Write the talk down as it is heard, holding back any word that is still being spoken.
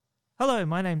Hello,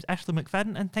 my name's Ashley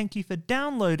McFadden, and thank you for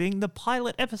downloading the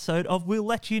pilot episode of We'll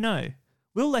Let You Know.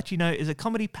 We'll Let You Know is a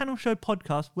comedy panel show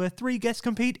podcast where three guests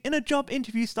compete in a job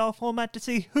interview style format to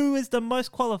see who is the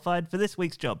most qualified for this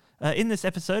week's job. In this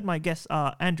episode, my guests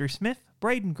are Andrew Smith,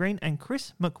 Braden Green, and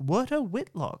Chris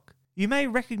McWhirter-Whitlock. You may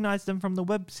recognise them from the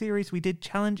web series we did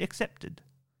Challenge Accepted.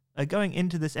 Going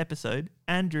into this episode,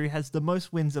 Andrew has the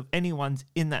most wins of anyone's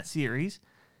in that series.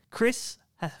 Chris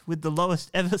with the lowest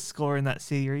ever score in that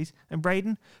series, and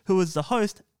Braden, who was the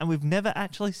host, and we've never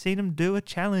actually seen him do a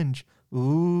challenge.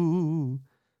 Ooh.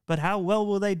 But how well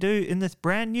will they do in this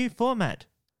brand new format?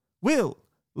 We'll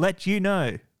let you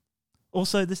know.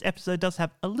 Also, this episode does have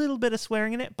a little bit of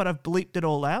swearing in it, but I've bleeped it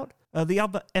all out. The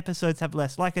other episodes have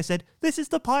less. Like I said, this is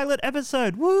the pilot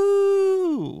episode.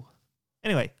 Woo!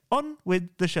 Anyway, on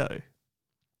with the show.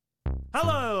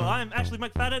 Hello, I'm Ashley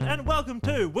McFadden, and welcome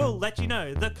to We'll Let You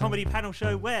Know, the comedy panel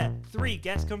show where three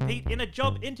guests compete in a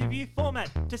job interview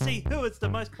format to see who is the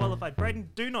most qualified. Braden,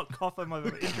 do not cough on my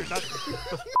introduction.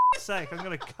 For f***'s sake, I'm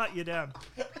going to cut you down.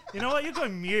 You know what? You're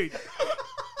going mute.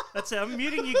 That's it. I'm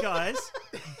muting you guys.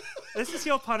 This is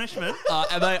your punishment.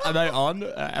 Am I on?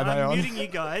 I'm muting you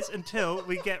guys until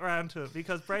we get round to it,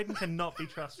 because Braden cannot be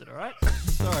trusted, all right?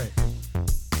 Sorry.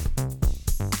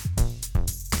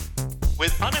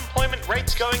 With unemployment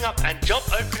rates going up and job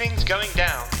openings going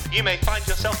down, you may find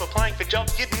yourself applying for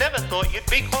jobs you'd never thought you'd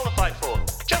be qualified for,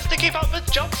 just to keep up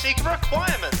with job seeker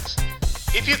requirements.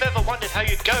 If you've ever wondered how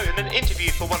you'd go in an interview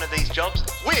for one of these jobs,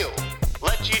 we'll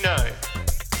let you know.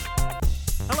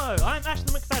 Hello, I'm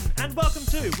Ashley McFadden, and welcome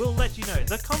to We'll Let You Know,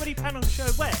 the comedy panel show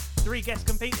where three guests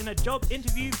compete in a job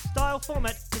interview style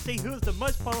format to see who is the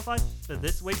most qualified for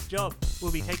this week's job.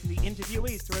 We'll be taking the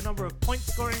interviewees through a number of point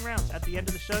scoring rounds. At the end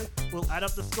of the show, we'll add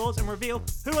up the scores and reveal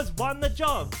who has won the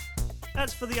job.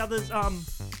 As for the others,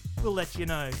 we'll let you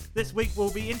know. This week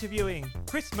we'll be interviewing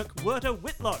Chris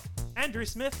McWhirter-Whitlock, Andrew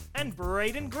Smith, and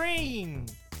Braden Green.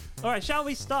 Alright, shall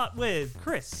we start with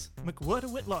Chris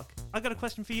McWhirter-Whitlock? I got a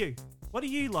question for you. What do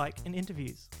you like in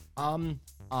interviews?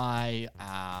 I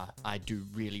do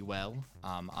really well.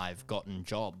 I've gotten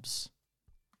jobs,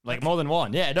 like more than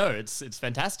one. Yeah, no, it's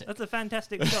fantastic. That's a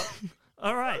fantastic job.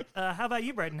 All right. How about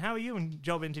you, Braden? How are you in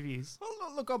job interviews? Well,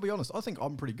 look, I'll be honest. I think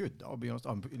I'm pretty good. I'll be honest.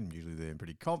 I'm usually there,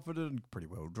 pretty confident, pretty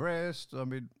well dressed. I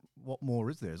mean, what more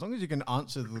is there? As long as you can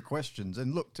answer the questions.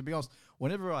 And look, to be honest,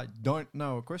 whenever I don't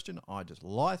know a question, I just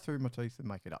lie through my teeth and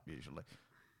make it up usually.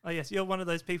 Oh, yes. You're one of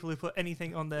those people who put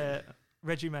anything on their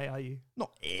resume, are you? Not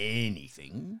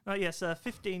anything. Oh, yes.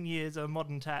 15 years of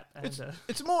modern tap. And,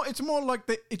 it's more like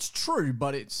it's true,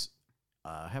 but it's,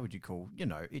 how would you call,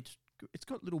 it's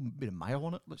got a little bit of mayo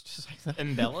on it. Let's just say that.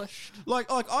 Embellished. like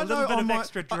I a know little bit on of my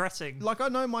extra dressing. I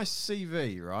know my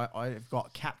CV, right? I've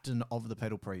got captain of the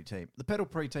pedal pre team. The pedal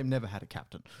pre team never had a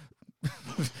captain.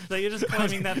 So you're just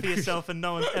claiming that for yourself, and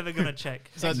no one's ever going to check.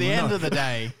 So at the end of the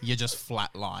day, you're just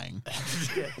flat lying.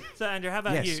 Yeah. So Andrew, how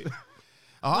about you?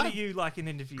 What do you like in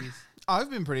interviews?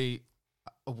 I've been pretty,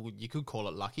 well, you could call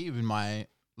it lucky in my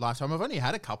lifetime. I've only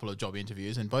had a couple of job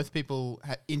interviews, and both people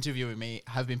interviewing me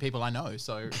have been people I know.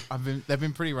 So they've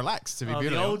been pretty relaxed, to be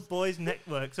beautiful. The old boys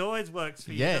networks always works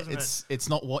for you, doesn't it? It's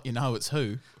not what you know, it's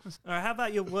who. All right, how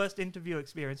about your worst interview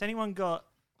experience? Anyone got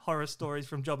horror stories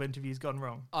from job interviews gone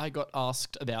wrong? I got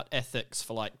asked about ethics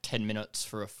for like 10 minutes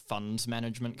for a funds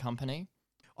management company.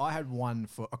 I had one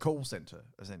for a call center,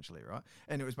 essentially, right?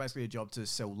 And it was basically a job to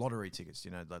sell lottery tickets,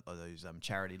 like those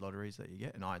charity lotteries that you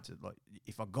get. And I had to,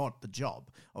 if I got the job,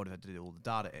 I would have had to do all the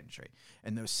data entry.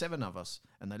 And there were 7 of us,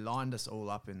 and they lined us all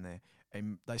up in there.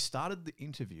 And they started the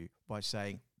interview by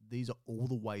saying, these are all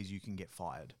the ways you can get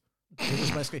fired. It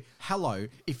was basically, hello,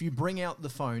 if you bring out the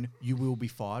phone, you will be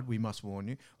fired. We must warn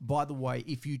you. By the way,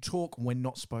 if you talk when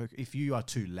not spoken, if you are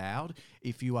too loud,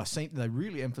 if you are seen, they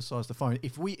really emphasize the phone.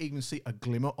 If we even see a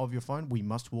glimmer of your phone, we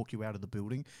must walk you out of the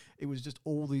building. It was just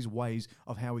all these ways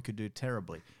of how we could do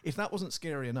terribly. If that wasn't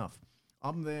scary enough,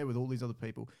 I'm there with all these other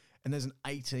people, and there's an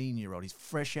 18-year-old. He's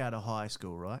fresh out of high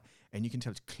school, right? And you can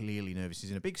tell he's clearly nervous.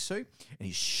 He's in a big suit, and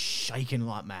he's shaking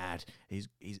like mad. He's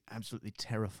absolutely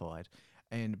terrified.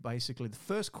 And basically, the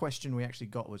first question we actually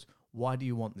got was, why do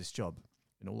you want this job?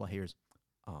 And all I hear is,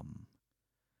 I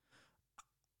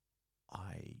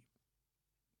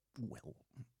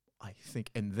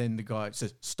think. And then the guy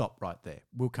says, stop right there.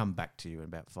 We'll come back to you in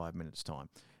about 5 minutes' time.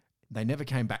 They never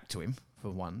came back to him, for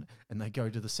one. And they go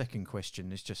to the second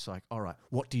question. It's just like, all right,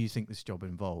 what do you think this job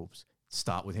involves?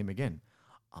 Start with him again.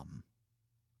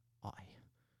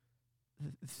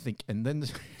 I think, and then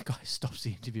the guy stops the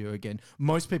interview again.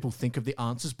 Most people think of the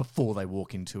answers before they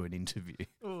walk into an interview.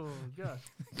 Oh, gosh.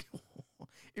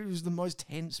 It was the most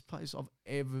tense place I've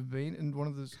ever been, and one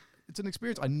of those it's an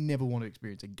experience I never want to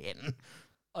experience again.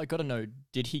 I gotta know,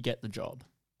 did he get the job?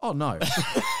 Oh no,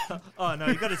 Oh no,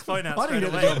 he got his phone out I straight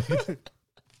didn't away. get the job.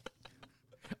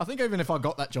 I think even if I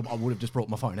got that job, I would have just brought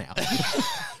my phone out.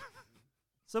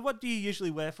 So what do you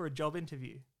usually wear for a job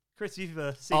interview? Chris, you've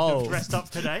seemed to Oh. have dressed up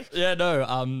today. Yeah, no,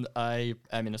 I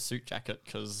am in a suit jacket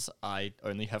because I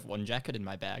only have one jacket in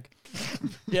my bag.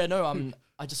 Yeah, no,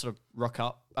 I just sort of rock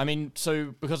up. I mean,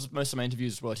 so because most of my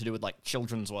interviews were to do with like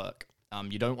children's work,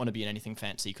 you don't want to be in anything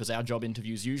fancy because our job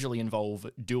interviews usually involve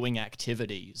doing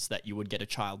activities that you would get a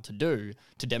child to do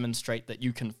to demonstrate that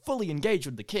you can fully engage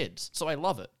with the kids. So I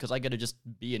love it because I get to just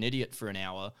be an idiot for an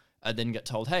hour and then get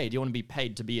told, hey, do you want to be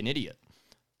paid to be an idiot?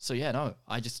 So yeah, no,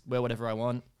 I just wear whatever I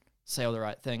want, say all the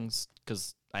right things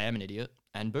because I am an idiot,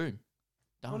 and boom,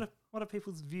 done. What are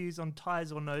people's views on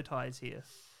ties or no ties here?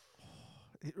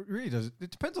 It really does.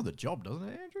 It depends on the job, doesn't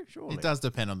it, Andrew? Surely. It does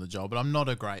depend on the job, but I'm not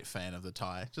a great fan of the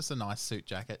tie. Just a nice suit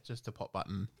jacket, just a pop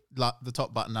button, the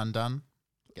top button undone,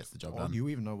 gets the job Oh, done. you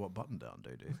even know what button down do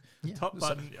you? Top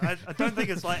button. I don't think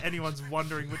it's like anyone's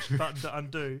wondering which button to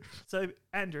undo. So,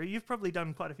 Andrew, you've probably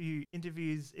done quite a few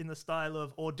interviews in the style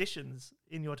of auditions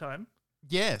in your time.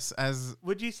 Yes,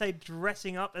 Would you say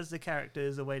dressing up as the character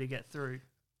is a way to get through?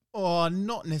 or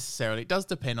not necessarily. It does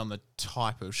depend on the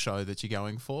type of show that you're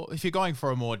going for. If you're going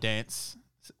for a more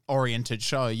dance-oriented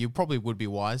show, you probably would be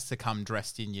wise to come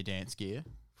dressed in your dance gear,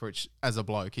 for which, as a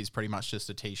bloke, is pretty much just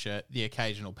a t-shirt, the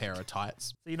occasional pair of tights.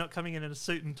 So you're not coming in a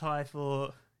suit and tie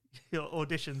for your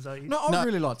auditions, are you? No, I'd No.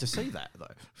 really like to see that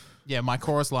though. Yeah, my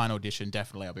chorus line audition,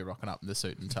 definitely I'll be rocking up in the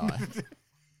suit and tie.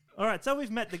 All right, so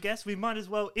we've met the guests. We might as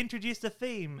well introduce the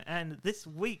theme. And this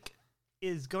week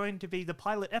is going to be the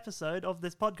pilot episode of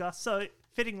this podcast. So,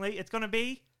 fittingly, it's going to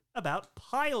be about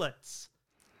pilots.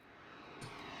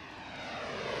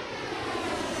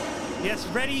 Yes,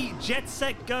 ready, jet,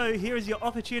 set, go. Here is your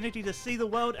opportunity to see the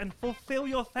world and fulfill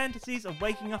your fantasies of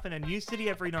waking up in a new city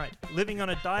every night, living on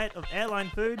a diet of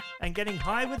airline food, and getting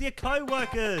high with your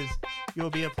co-workers. You'll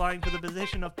be applying for the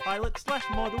position of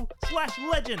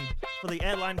pilot/model/legend for the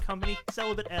airline company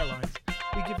Celibate Airlines.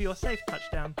 We give you a safe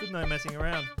touchdown with no messing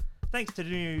around. Thanks to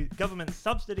the new government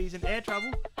subsidies in air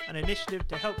travel, an initiative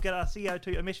to help get our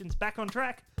CO2 emissions back on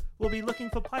track, we'll be looking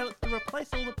for pilots to replace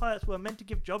all the pilots we were meant to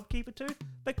give JobKeeper to,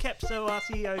 but kept so our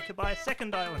CEO could buy a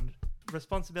second island.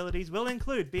 Responsibilities will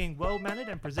include being well-mannered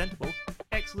and presentable,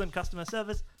 excellent customer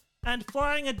service, and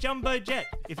flying a jumbo jet.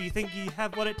 If you think you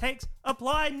have what it takes,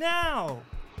 apply now!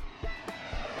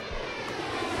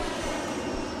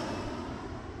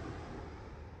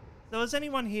 So is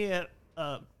anyone here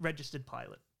a registered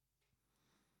pilot?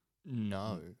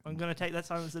 No. I'm going to take that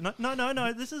silence.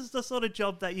 No. This is the sort of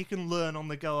job that you can learn on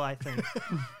the go, I think.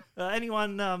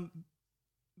 Anyone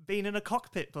been in a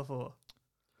cockpit before?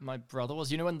 My brother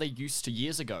was. You know when they used to,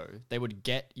 years ago, they would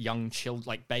get young children,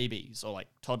 like babies or like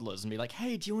toddlers, and be like,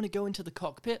 hey, do you want to go into the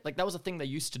cockpit? Like, that was a thing they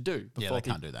used to do. Yeah, before they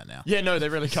can't do that now. Yeah, no, they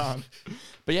really can't.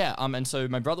 But yeah, and so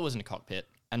my brother was in a cockpit,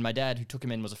 and my dad, who took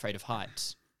him in, was afraid of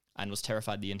heights and was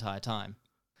terrified the entire time.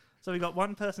 So we got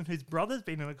one person whose brother's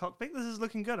been in a cockpit. This is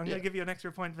looking good. I'm going to give you an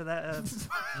extra point for that.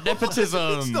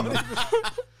 Nepotism!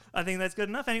 I think that's good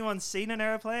enough. Anyone seen an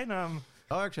aeroplane? I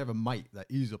actually have a mate that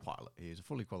is a pilot. He is a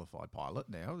fully qualified pilot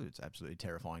now. It's absolutely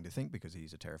terrifying to think because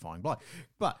he's a terrifying bloke.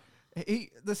 But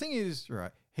the thing is,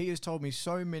 right, he has told me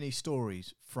so many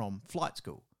stories from flight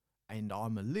school, and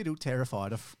I'm a little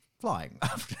terrified of flying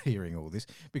after hearing all this,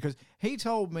 because he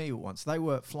told me once they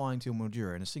were flying to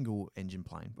Mildura in a single engine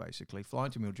plane, basically flying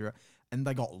to Mildura, and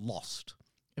they got lost.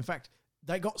 In fact,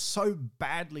 they got so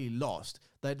badly lost,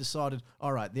 they decided,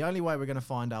 all right, the only way we're going to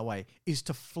find our way is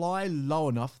to fly low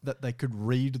enough that they could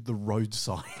read the road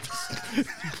signs.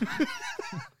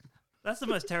 That's the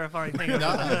most terrifying thing I've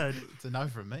ever heard. It's a no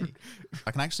from me. I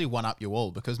can actually one-up you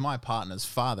all because my partner's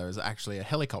father is actually a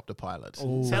helicopter pilot.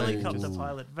 Helicopter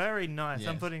pilot. Very nice.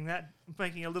 I'm Yes.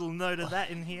 making a little note of that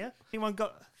in here. Anyone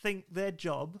think their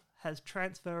job has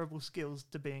transferable skills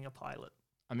to being a pilot?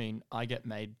 I mean, I get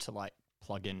made to like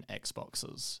plug in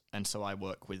Xboxes, and so I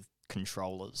work with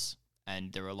controllers,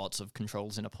 and there are lots of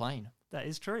controls in a plane. That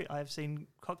is true. I've seen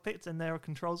cockpits and there are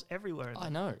controls everywhere in I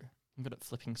them. know. I'm good at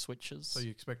flipping switches. So you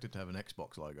expect it to have an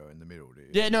Xbox logo in the middle, do you?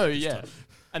 Yeah, no, yeah.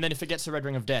 And then if it gets a red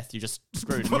ring of death, you just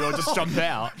screwed. You all just jump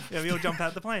out. Yeah, we all jump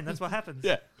out the plane. That's what happens.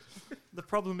 Yeah. The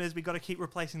problem is we got to keep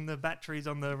replacing the batteries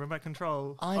on the remote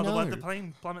control. I Otherwise, know. the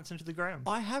plane plummets into the ground.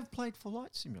 I have played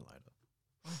Flight Simulator.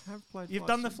 You've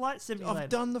done the flight simulator. I've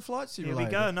done the Flight Here Simulator.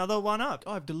 we go. Another one up.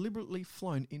 I've deliberately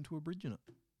flown into a bridge in it.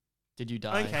 Did you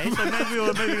die? Okay, so maybe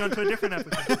we're moving on to a different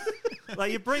episode.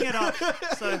 Like, you bring it up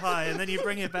so high and then you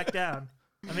bring it back down.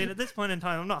 I mean, at this point in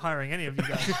time, I'm not hiring any of you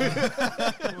guys.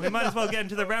 We might as well get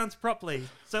into the rounds properly.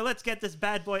 So let's get this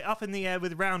bad boy up in the air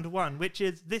with round 1, which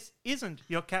is This Isn't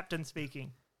Your Captain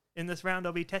Speaking. In this round,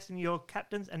 I'll be testing your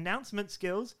captain's announcement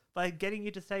skills by getting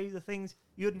you to say the things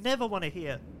you'd never want to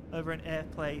hear over an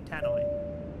airplay tannoy.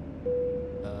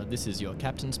 This is your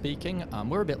captain speaking.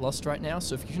 We're a bit lost right now,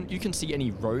 so if you can see any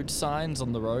road signs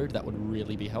on the road, that would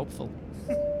really be helpful.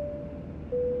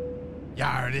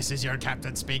 Yar, this is your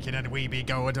captain speaking, and we be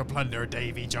going to plunder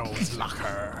Davy Jones'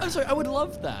 locker. I'm sorry, I would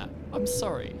love that. I'm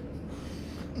sorry.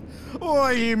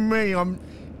 What do you mean I'm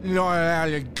not allowed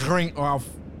to drink while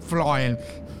flying?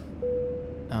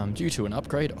 Due to an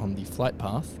upgrade on the flight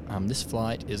path, this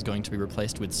flight is going to be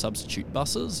replaced with substitute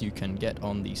buses. You can get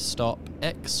on the stop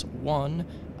X1,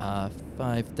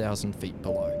 5,000 feet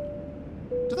below.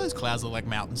 Do those clouds look like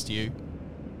mountains to you?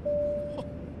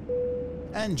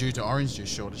 And due to orange juice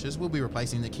shortages, we'll be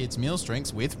replacing the kids' meal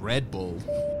drinks with Red Bull.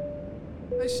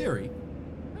 Hey Siri,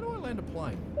 how do I land a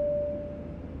plane?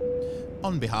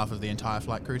 On behalf of the entire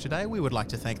flight crew today, we would like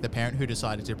to thank the parent who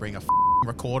decided to bring a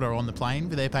recorder on the plane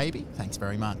for their baby. Thanks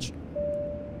very much.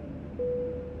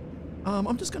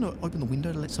 I'm just going to open the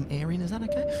window to let some air in. Is that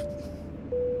okay?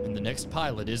 And the next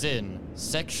pilot is in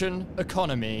Section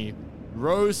Economy,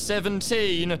 Row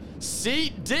 17,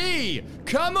 Seat D.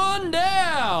 Come on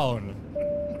down!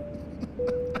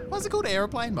 Why's it called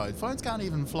aeroplane mode? Phones can't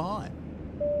even fly.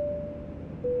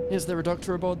 Is there a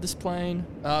doctor aboard this plane?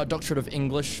 Doctorate of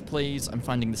English, please. I'm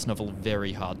finding this novel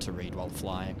very hard to read while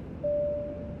flying.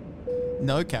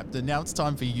 No, Captain. Now it's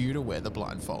time for you to wear the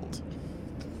blindfold.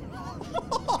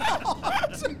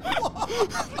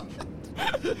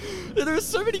 There are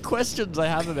so many questions I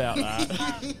have about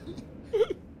that.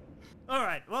 All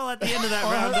right, well, at the end of that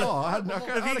round...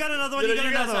 Have you got another one? You got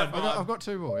another one. I've got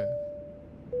two more, yeah.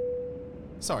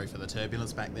 Sorry for the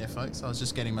turbulence back there, folks. I was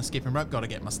just getting my skipping rope. Got to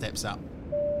get my steps up.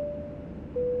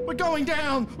 We're going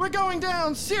down! We're going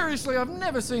down! Seriously, I've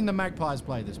never seen the Magpies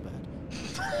play this bad.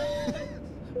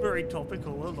 Very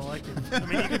topical, I like it. I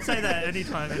mean, you can say that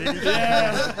anytime.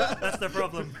 Yeah, that's the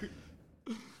problem.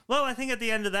 Well, I think at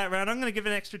the end of that round, I'm going to give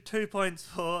an extra 2 points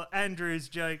for Andrew's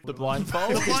joke. The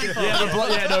blindfold? The blindfold.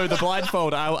 Yeah, the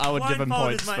blindfold. I would give him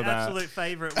points for that. Blindfold is my absolute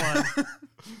favourite one.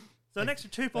 So an extra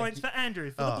 2 points for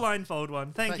Andrew for the blindfold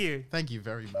one. Thank you. Thank you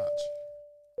very much.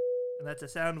 And that's a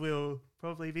sound we'll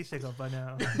probably be sick of by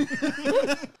now.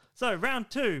 So round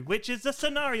 2, which is the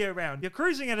scenario round. You're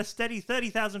cruising at a steady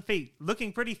 30,000 feet,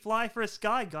 looking pretty fly for a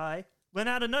sky guy, when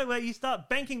out of nowhere you start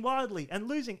banking wildly and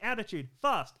losing altitude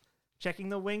fast. Checking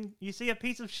the wing, you see a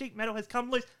piece of sheet metal has come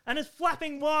loose and is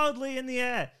flapping wildly in the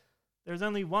air. There's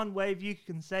only one way you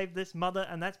can save this mother,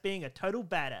 and that's being a total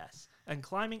badass and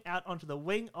climbing out onto the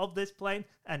wing of this plane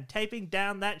and taping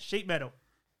down that sheet metal.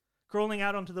 Crawling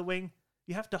out onto the wing,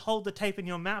 you have to hold the tape in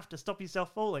your mouth to stop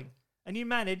yourself falling. And you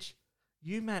manage,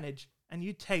 and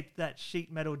you tape that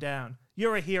sheet metal down.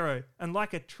 You're a hero, and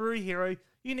like a true hero,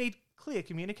 you need clear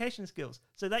communication skills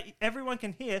so that everyone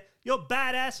can hear your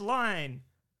badass line.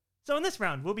 So in this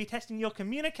round, we'll be testing your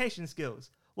communication skills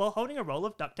while holding a roll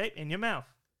of duct tape in your mouth.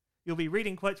 You'll be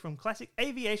reading quotes from classic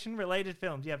aviation-related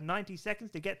films. You have 90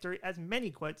 seconds to get through as many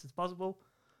quotes as possible.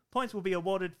 Points will be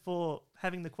awarded for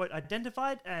having the quote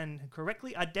identified and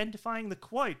correctly identifying the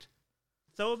quote.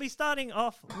 So we'll be starting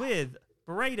off with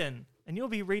Braden, and you'll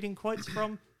be reading quotes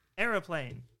from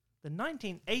Aeroplane, the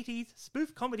 1980s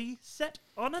spoof comedy set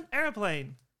on an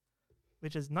aeroplane,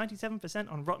 which is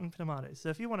 97% on Rotten Tomatoes. So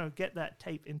if you want to get that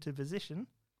tape into position...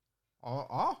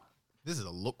 This is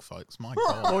a look, folks. My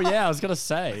God. Oh, yeah, I was going to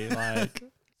say, like...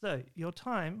 So your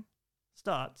time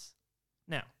starts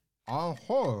now. I'm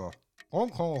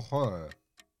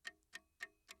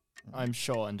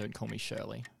sure, and don't call me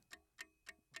Shirley.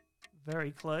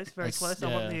 Very close, very That's- close.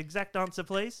 I want the exact answer,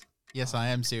 please. Yes, I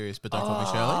am serious, but don't call me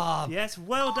Shirley. Yes,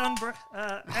 well done,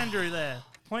 Andrew there.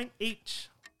 Point each.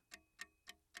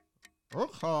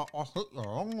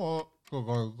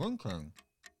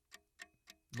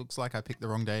 Looks like I picked the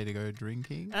wrong day to go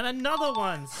drinking. And another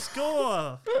one.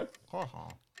 Score. Why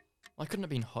couldn't it have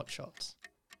been Hot Shots?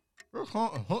 Looks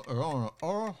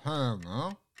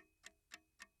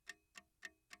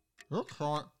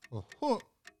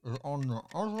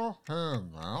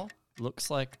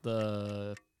like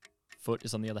the foot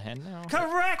is on the other hand now.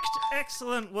 Correct.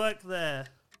 Excellent work there.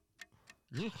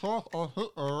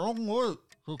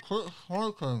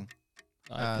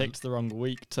 I picked the wrong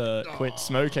week to quit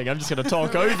smoking. I'm just going to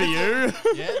talk over you.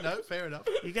 Yeah, no, fair enough.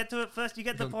 You get to it first. You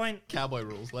get the point. Cowboy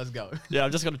rules. Let's go. Yeah,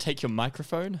 I'm just going to take your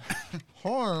microphone.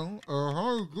 Flying is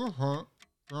very different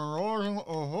than riding a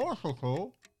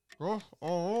bicycle. Just a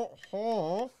lot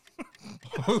harder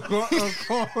to get a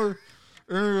car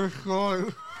It's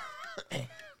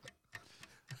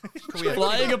like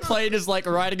Flying a plane is like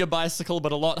riding a bicycle,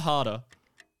 but a lot harder.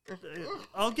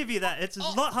 I'll give you that. It's a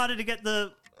lot harder to get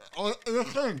the. the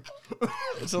thing.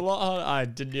 It's a lot harder. I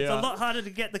didn't. It's Yeah. a lot harder to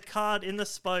get the card in the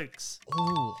spokes.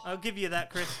 Ooh. I'll give you that,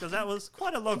 Chris, because that was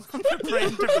quite a long one for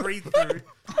Brand to breathe through.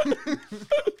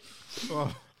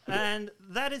 And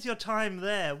that is your time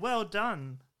there. Well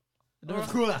done.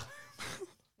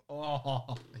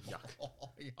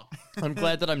 I'm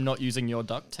glad that I'm not using your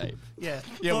duct tape. Yeah.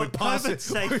 Yeah, we pass it.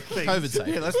 Safe things. COVID safe.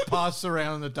 Yeah, let's pass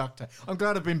around the duct tape. I'm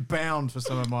glad I've been bound for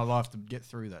some of my life to get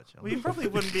through that challenge. Well, you probably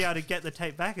wouldn't be able to get the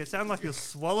tape back. It sounded like you're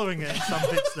swallowing it in some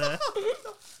bits there.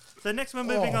 So next we're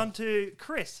moving on to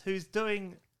Chris, who's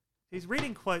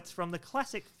reading quotes from the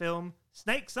classic film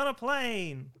Snakes on a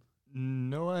Plane.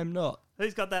 No, I'm not.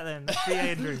 Who's got that then? That's the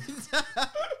Andrew.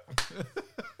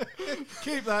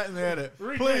 Keep that in the edit.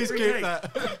 Retake, Please retake. keep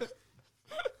that.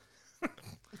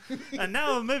 And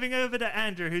now we're moving over to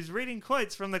Andrew, who's reading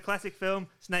quotes from the classic film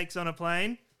Snakes on a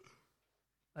Plane.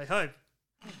 I hope.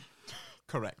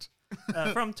 Correct.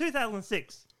 From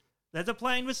 2006. There's a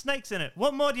plane with snakes in it.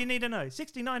 What more do you need to know?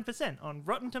 69% on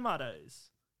Rotten Tomatoes.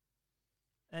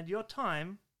 And your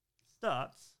time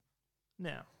starts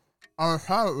now. I'm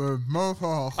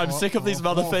sick of these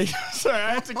motherfuckers. Sorry,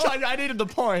 I had to. I needed the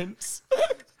points.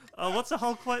 What's the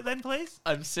whole quote then, please?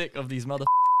 I'm sick of these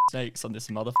snakes on this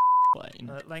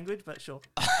plane. Language, but sure.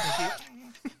 Thank you.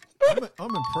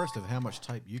 I'm impressed of how much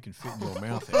tape you can fit in your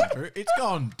mouth, Andrew. It's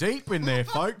gone deep in there,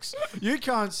 folks. You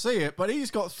can't see it, but he's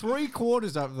got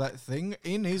 3/4 of that thing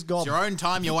in his gob. It's your own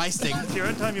time you're wasting. It's your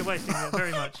own time you're wasting there,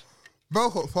 very much.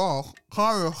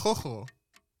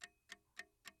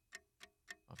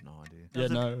 I've no idea. Yeah,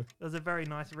 no. That was a very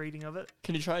nice reading of it.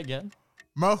 Can you try again?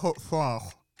 My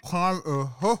first.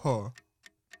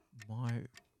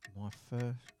 No.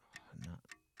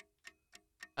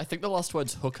 I think the last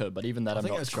word's hooker, but even that I I'm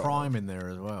think not there's sure. crime in there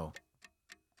as well.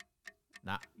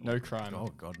 Nah. No crime. Oh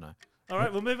God, no. All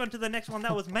right, we'll move on to the next one.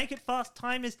 That was Make It Fast,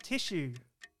 Time is Tissue.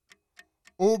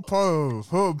 All for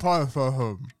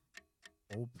him.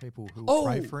 All people who Oh!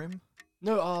 pray for him.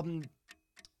 No,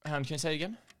 can you say it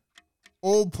again?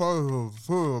 All players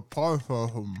who pray for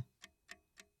him.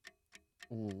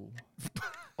 Ooh.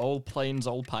 Old planes,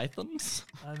 old pythons?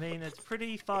 I mean, it's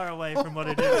pretty far away from what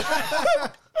it is.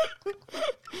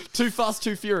 Too fast,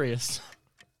 too furious.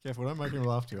 Careful, don't make him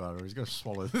laugh too hard or he's going to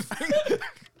swallow the thing.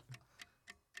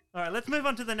 All right, let's move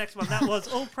on to the next one. That was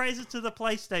All Praises to the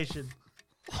PlayStation.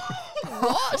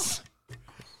 What?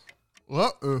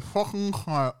 Let the fucking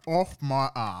guy off my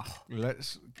ass.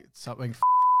 Let's get something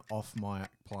off my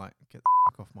plane. Get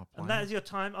the off my plane. And that is your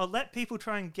time. I'll let people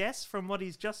try and guess from what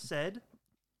he's just said.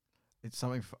 It's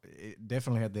something. It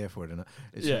definitely had therefore in it.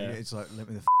 It's Yeah. It's like let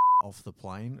me the off the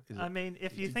plane. Is I it? mean,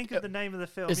 if you think of the name of the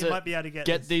film, Is you it might be able to get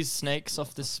Get this. these snakes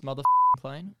off this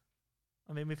plane?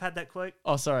 I mean, we've had that quote.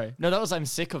 Oh, sorry. No, that was I'm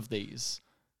sick of these.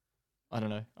 I don't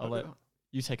know. I'll let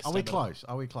you take a Are stab we at it. close?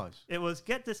 Are we close? It was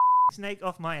Get this snake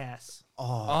off my ass.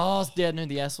 Oh, yeah, no,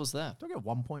 the ass was there. Do I get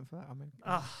 1 point for that? I mean,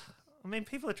 I mean,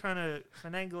 people are trying to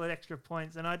finagle at extra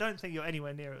points, and I don't think you're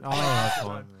anywhere near it. that's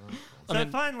fine. So I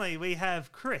mean- finally, we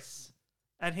have Chris,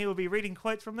 and he will be reading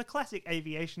quotes from the classic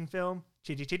aviation film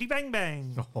Chitty Chitty Bang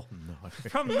Bang Oh no!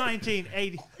 from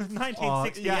 1968. Oh,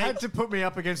 you had to put me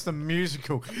up against the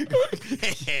musical. Yeah,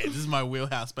 this is my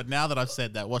wheelhouse. But now that I've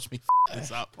said that, watch me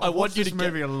this up. I want you this to get.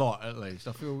 movie a lot, at least.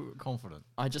 I feel confident.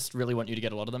 I just really want you to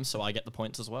get a lot of them, so I get the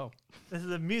points as well. This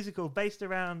is a musical based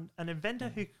around an inventor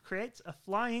who creates a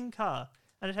flying car,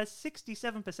 and it has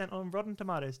 67% on Rotten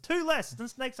Tomatoes. 2 less than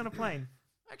Snakes on a Plane.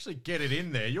 Actually, get it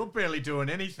in there. You're barely doing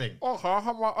anything.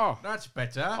 Oh, That's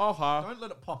better. Uh-huh. Don't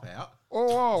let it pop out.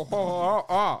 All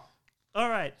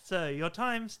right, so your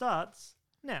time starts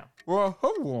now. oh.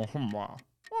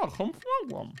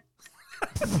 I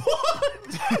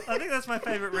think that's my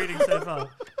favorite reading so far.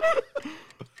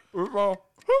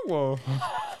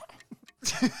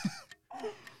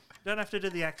 Don't have to do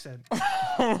the accent.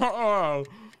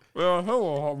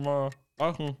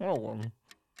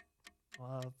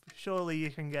 Well, surely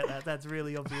you can get that. That's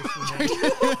really obvious for me.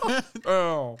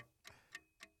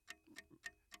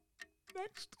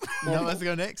 No, let's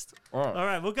go next. All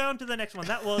right, we'll go on to the next one.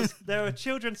 That was There are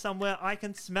children somewhere. I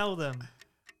can smell them.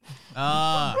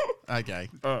 Ah, okay.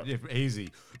 Yeah, easy.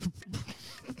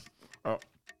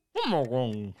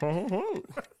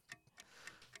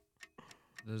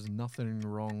 There's nothing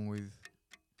wrong with.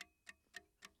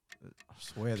 I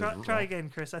swear Try again,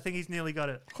 Chris. I think he's nearly got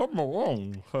it. Come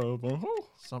along, Herbert.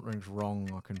 something's wrong.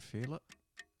 I can feel it.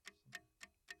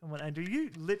 Come on, Andrew.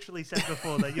 You literally said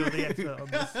before that you're the expert on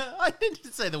this. I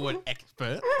didn't say the word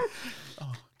expert.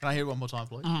 Oh, can I hear it one more time,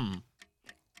 please? Come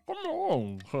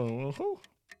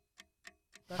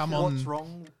on. What's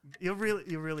wrong? You're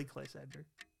really close, Andrew.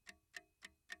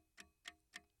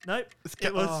 Nope. Go-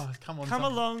 It was oh, come on, Come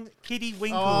something. Along, Kitty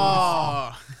Winkles.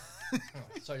 Oh,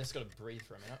 Sorry, just got to breathe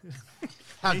for a minute.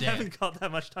 how You dare. haven't got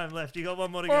that much time left. You got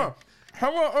one more to go.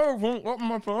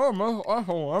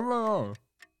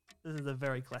 This is a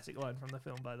very classic line from the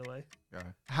film, by the way.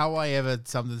 How I ever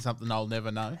something I'll never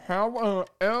know. How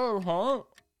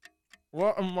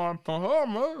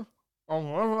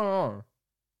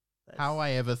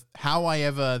I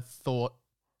ever thought.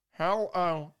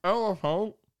 How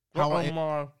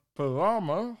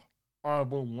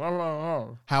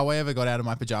I ever got out of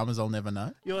my pajamas, I'll never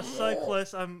know. You're so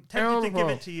close. I'm tempted to give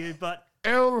it to you, but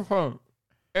Elephant.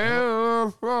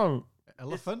 elephant.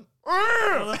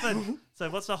 So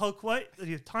what's the whole quote?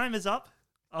 Your time is up.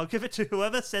 I'll give it to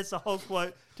whoever says the whole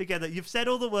quote together. You've said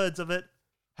all the words of it.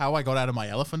 How I got out of my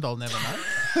elephant, I'll never know.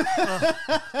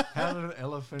 How did an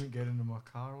elephant get into my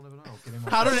car? I'll never know. I'll get in my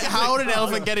How did an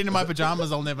elephant get into my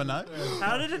pajamas, I'll never know.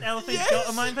 How did an elephant get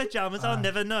on my pajamas? I'll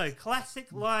never know. Classic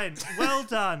line. Well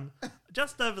done.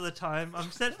 Just over the time.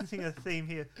 I'm sensing a theme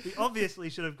here. We obviously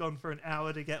should have gone for an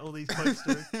hour to get all these quotes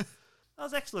through. That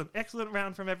was excellent. Excellent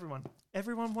round from everyone.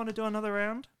 Everyone want to do another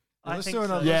round? Let's think do so.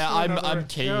 another. Yeah, let's do I'm another.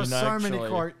 keen, There are so many actually.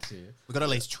 quotes here. We've got to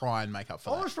at least try and make up for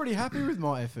I that. was pretty happy with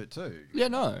my effort too. Yeah,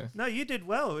 no. No, you did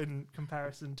well in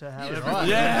comparison to how Right. everyone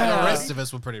Yeah. The rest of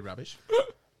us were pretty rubbish.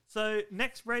 So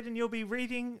next, Brayden, you'll be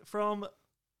reading from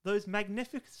those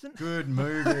magnificent, Good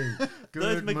movie.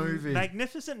 Good movie.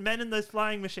 magnificent men in those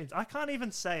flying machines. I can't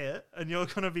even say it, and you're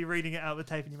going to be reading it out with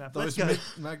tape in your mouth. Those Let's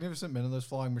go. magnificent men in those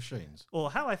flying machines.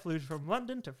 Or How I Flew from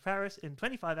London to Paris in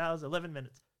 25 hours 11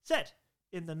 minutes. Set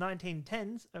in the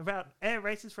 1910s about air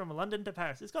races from London to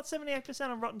Paris. It's got 78%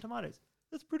 on Rotten Tomatoes.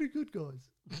 That's pretty good, guys.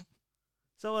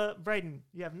 So, Brayden,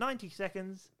 you have 90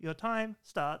 seconds. Your time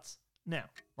starts now.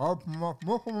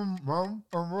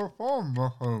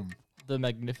 The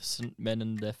magnificent men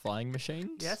and their flying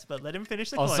machines? Yes, but let him finish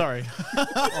the Oh, quote. sorry.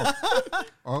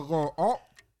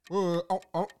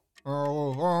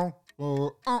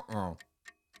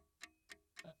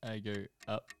 I go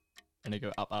up, and I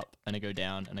go up, and I go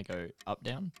down, and I go up,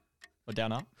 down? Or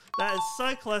down, up? That is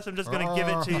so close. I'm just going to give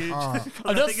it to you.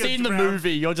 I've not seen the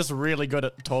movie. You're just really good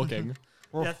at talking.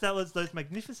 Yes, that was those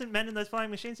magnificent men in those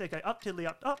flying machines. They go up, tiddly,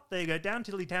 up, up. There you go, down,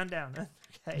 tiddly, down, down.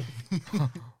 Okay.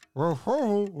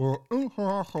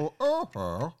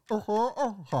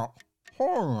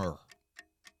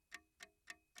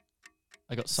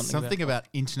 I got something. Something about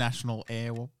international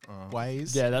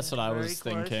airways. Yeah, that's what I Very was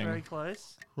close, thinking. very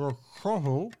close. The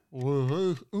trouble with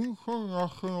these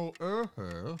international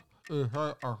airfares is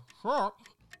they attract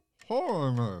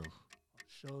foreigners.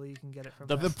 Surely you can get it from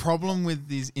The that. problem with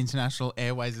these international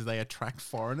airways is they attract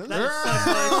foreigners. That is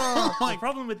so close. The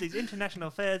problem with these international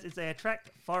affairs is they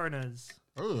attract foreigners.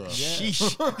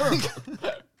 Sheesh.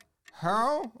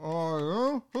 How are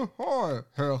you to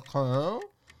haircut?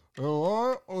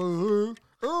 Why are you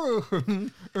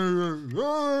everything in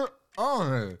the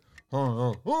army from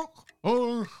the book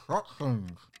of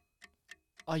instructions?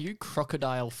 Are you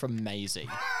Crocodile from Maisie?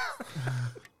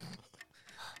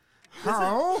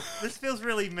 How? This feels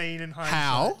really mean in hindsight.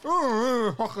 How?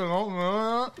 Oh, fucking don't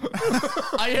know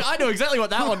that. I know exactly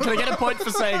what that one. Can I get a point for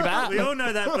saying that? We all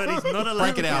know that, but he's not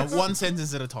allowed Break it to out guess. one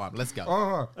sentence at a time. Let's go.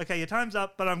 Alright. Okay, your time's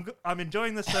up, but I'm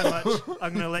enjoying this so much,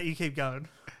 I'm going to let you keep going.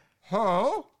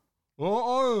 How? What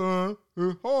are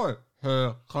you to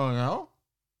haircut?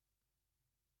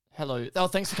 Hello. Oh,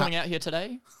 thanks for coming out here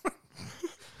today.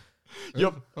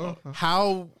 Yep.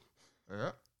 How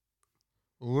Yeah.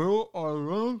 Will I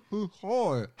learn to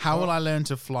fly? how will I learn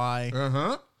to fly?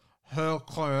 Uh-huh.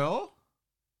 Haircut?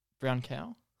 Brown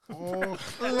cow.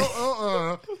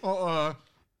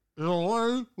 The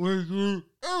way we do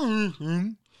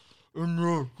everything in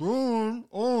the Grand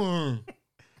Army.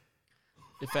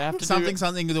 If I have to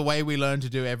Something the way we learn to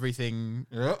do everything.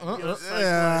 Yeah. You're so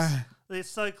close. It's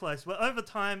so close. We're over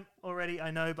time already,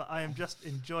 I know, but I am just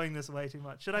enjoying this way too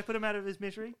much. Should I put him out of his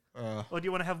misery? Or do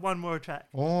you want to have one more attack?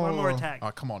 One more attack. Oh,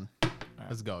 come on.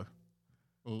 Let's go.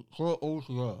 How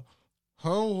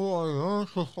will I learn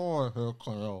to fly,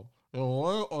 haircut? The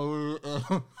way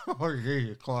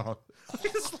I class.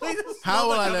 How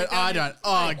will I learn? I don't.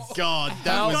 Oh, God.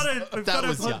 That We've gotta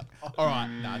was put- yuck. All right.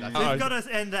 No, that's We've got to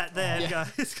end that there,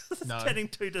 guys. 'Cause it's No. getting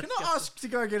too Can disgusting. I ask to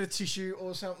go get a tissue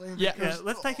or something? Yeah. Yeah,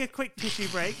 let's take a quick tissue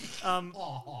break.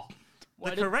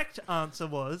 The correct answer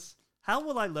was How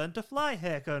will I learn to fly,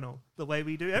 Herr Colonel? The way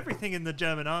we do everything in the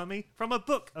German army from a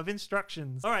book of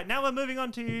instructions. All right, now we're moving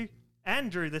on to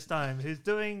Andrew this time, who's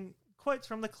doing quotes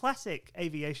from the classic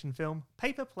aviation film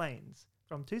Paper Planes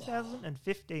from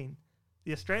 2015.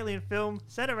 The Australian film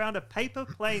set around a paper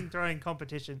plane throwing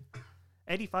competition.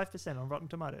 85% on Rotten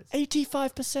Tomatoes.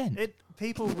 85%.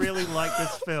 People really like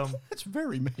this film. That's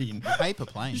very mean. Paper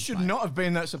planes. You should mate. not have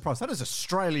been that surprised. That is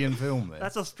Australian film there.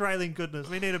 That's Australian goodness.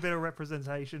 We need a bit of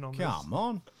representation on this. Come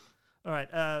on. All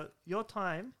right, your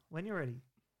time, when you're ready,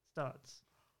 starts.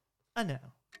 And now.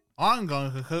 I'm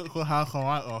going to teach you how to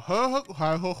write a perfect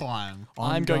paper plane.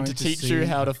 I'm going to teach you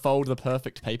how to fold the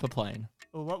perfect paper plane.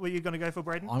 Well, what were you going to go for,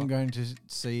 Braden? I'm going to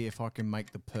see if I can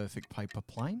make the perfect paper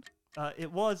plane.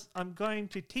 I'm going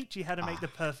to teach you how to make the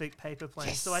perfect paper plane.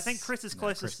 Yes. So I think Chris is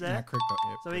closest there. Yep,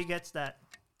 So he gets that.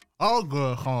 I'll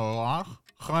go for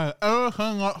say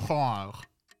everything that flies.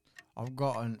 I've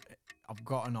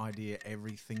got an idea.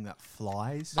 Everything that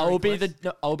flies. I'll be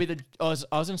close.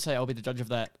 I was going to say I'll be the judge of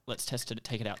that. Let's test it,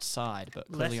 take it outside, but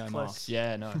clearly Less I'm close. off.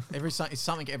 Yeah, no. It's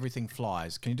something. Everything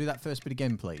flies. Can you do that first bit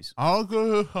again, please? I'll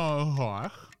go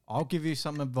for I'll give you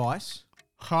some advice.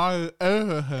 say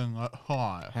everything that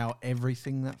flies. How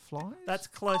everything that flies. That's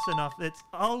close enough.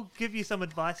 I'll give you some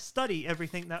advice. Study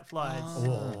everything that flies. Oh,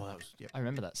 that was. Yep. I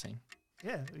remember that scene.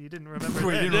 Yeah, you didn't remember it.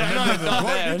 We then. didn't remember Not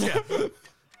that. bad.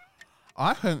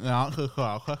 I think the answer to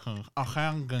our questions are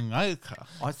found in nature.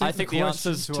 I think the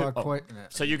answers to- our oh.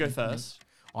 So you go first.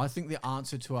 I think the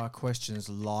answer to our questions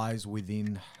lies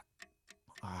within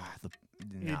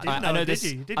You did I know, know did this.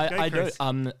 you? You did I go, know.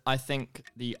 Chris. I think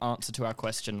the answer to our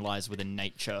question lies within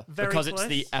nature Very because it's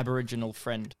the close. Aboriginal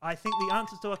friend. I think the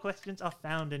answers to our questions are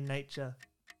found in nature.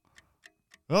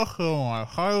 This is my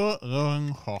favorite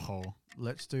living fossil.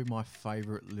 Let's do my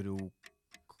favorite little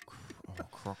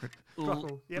crockett.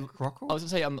 Crockle. Yep. Crockle? I was gonna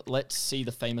say, let's see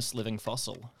the famous living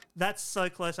fossil. That's so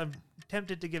close. I'm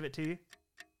tempted to give it to you,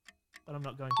 but I'm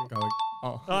not going to. Go.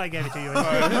 Oh, Oh, I gave it to you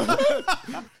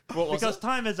anyway. what was Because it?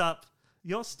 time is up.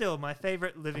 You're still my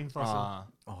favorite living fossil.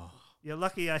 Ah. You're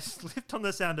lucky I slipped on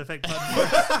the sound effect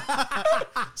button.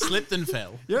 Slipped and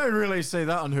fell. You don't really see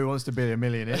that on Who Wants to Be a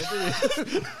Millionaire, do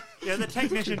you? Yeah, the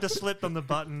technician just slipped on the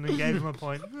button and gave him a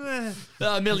point. Eh.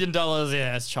 $1 million,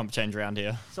 yeah, it's chump change around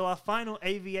here. So our final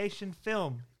aviation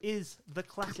film is the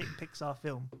classic Pixar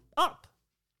film, Up,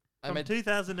 from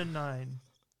 2009.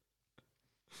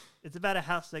 It's about a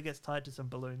house that gets tied to some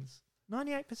balloons.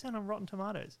 98% on Rotten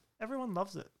Tomatoes. Everyone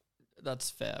loves it.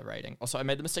 That's fair rating. Also, I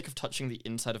made the mistake of touching the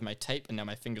inside of my tape, and now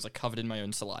my fingers are covered in my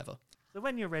own saliva. So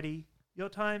when you're ready, your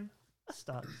time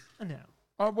starts. And now.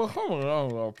 I will have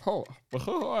a poet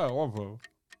because I love you.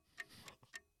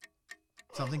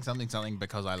 Something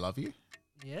because I love you.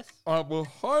 Yes? I will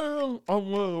hire a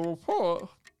little poet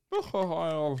because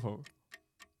I love you.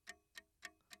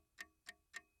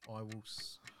 I will.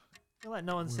 I feel like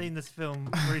no one's seen this film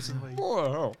recently.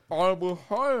 Well, I will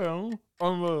hire a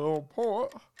little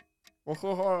poet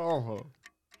because I love you.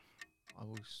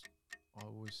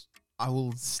 I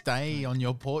will stay on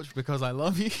your porch because I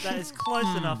love you. That is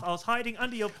close enough. I was hiding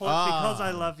under your porch because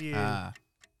I love you.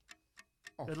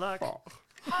 Good luck.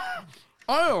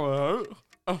 I don't know.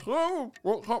 A girl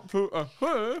walked up to a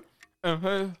tree and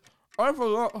said, I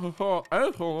forgot to put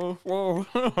acorns for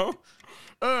and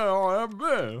I am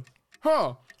there.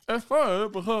 Huh, it's funny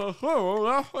because a girl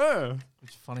left there.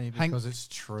 It's funny because it's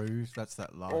true. That's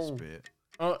that last Oh. bit.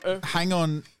 Hang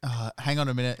on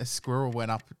a minute. A squirrel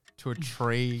went up to a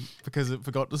tree because it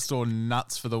forgot to store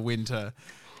nuts for the winter.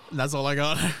 And that's all I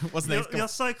got. What's next? You're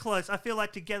so close. I feel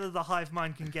like together the hive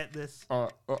mind can get this.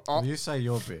 You say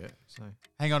your bit. So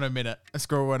Hang on a minute. A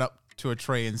squirrel went up to a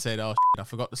tree and said, "Oh, I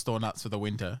forgot to store nuts for the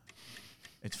winter."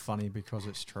 it's funny because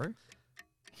it's true.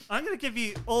 I'm going to give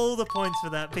you all the points for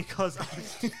that because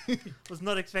I was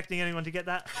not expecting anyone to get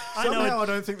that. Somehow I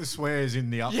don't think the swear is in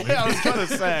the up bit. Yeah, I was gonna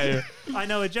say. I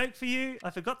know a joke for you. I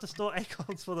forgot to store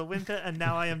acorns for the winter and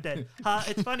now I am dead.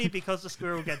 It's funny because the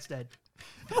squirrel gets dead.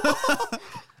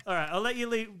 All right, I'll let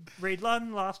you read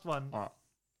one last one.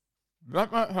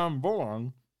 That might sound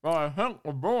boring, but I think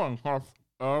the boring stuff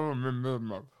I remember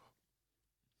most.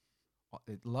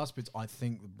 The last bit's I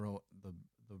think the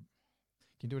Can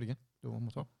you do it again? Do it one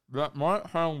more time. That might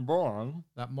sound boring,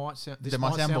 That might sound. This That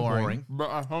might sound boring. but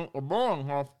I think the boring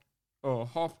half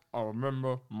I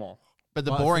remember most. But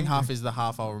the Well, I boring think half is the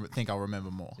half think I'll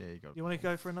remember more. There you go. You want to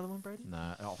go for another one, Brady?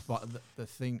 Nah, but the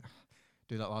thing.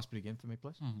 Do that last bit again for me,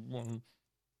 please.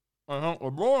 I think the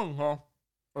boring half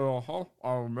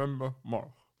I remember most.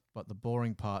 But the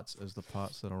boring parts is the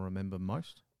parts that I remember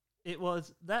most. It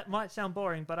was, that might sound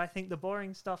boring, but I think the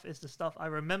boring stuff is the stuff I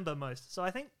remember most. So I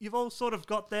think you've all sort of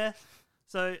got there.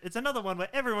 So it's another one where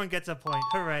everyone gets a point.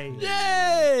 Hooray!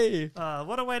 Yay!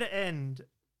 What a way to end.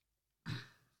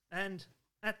 And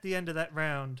at the end of that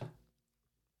round,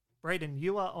 Brayden,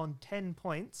 you are on 10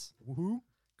 points. Woohoo.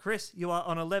 Chris, you are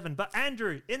on 11. But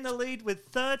Andrew in the lead with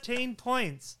 13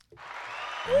 points.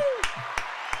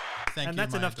 Thank And you,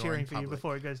 that's my enough adoring cheering for you public.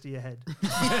 before it goes to your head.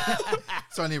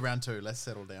 It's only round 2. Let's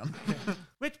settle down.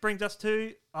 Which brings us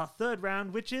to our third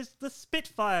round, which is the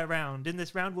Spitfire round. In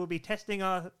this round, we'll be testing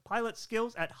our pilot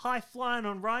skills at high flying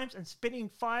on rhymes and spitting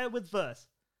fire with verse,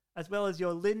 as well as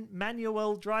your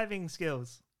Lin-Manuel driving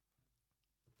skills.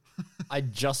 I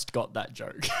just got that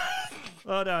joke.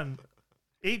 Well done.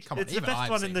 Come on, It's the even best I've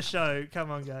one in seen the that. show.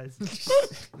 Come on, guys.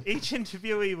 Each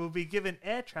interviewee will be given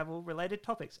air travel related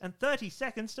topics and 30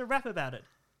 seconds to rap about it.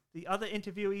 The other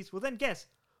interviewees will then guess,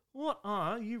 what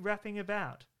are you rapping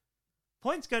about?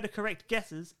 Points go to correct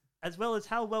guesses, as well as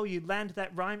how well you land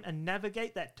that rhyme and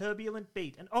navigate that turbulent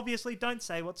beat. And obviously don't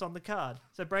say what's on the card.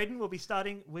 So Brayden will be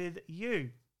starting with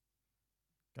you.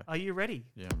 Okay. Are you ready?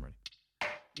 Yeah, I'm ready.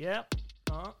 Yep.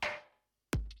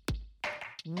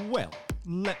 Well,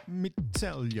 let me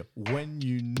tell you when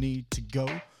you need to go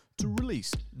to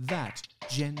release that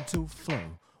gentle flow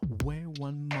where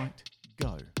one might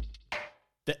go.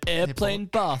 The airplane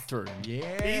bathroom.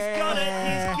 Yeah. He's got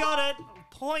it. He's got it.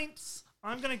 Points.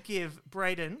 I'm going to give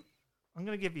Brayden, I'm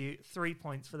going to give you 3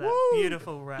 points for that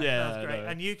beautiful rap. Yeah, that was great. I know.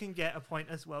 And you can get a point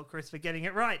as well, Chris, for getting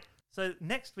it right. So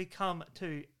next we come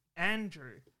to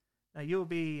Andrew. Now you'll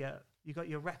be, you got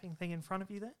your rapping thing in front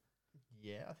of you there?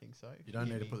 Yeah, I think so. You don't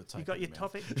need to put the tape You got in your mouth.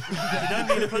 topic. You don't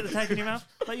need to put the tape in your mouth.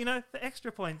 But you know, for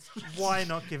extra points, why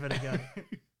not give it a go?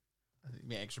 I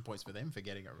think extra points for them for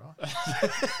getting it right.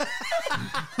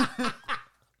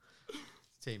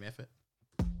 Team effort.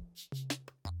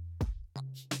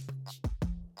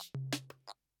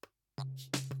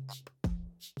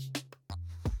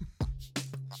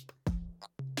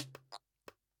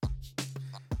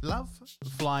 Love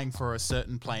flying for a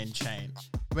certain plane chain.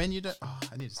 When you don't... Oh,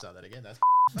 I need to start that again. That's...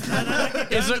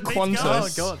 Is it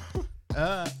Qantas? Oh, God.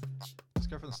 Uh, Let's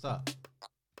go from the start.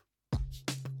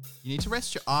 you need to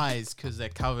rest your eyes because they're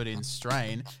covered in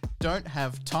strain. Don't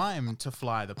have time to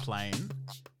fly the plane.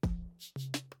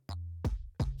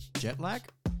 Jet lag?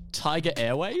 Tiger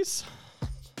Airways?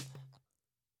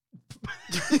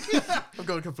 I've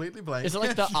gone completely blank. Is it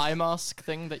like the eye mask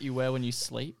thing that you wear when you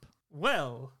sleep?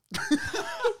 Well,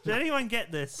 did anyone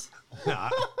get this?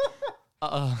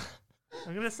 Uh-uh.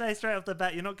 I'm going to say straight off the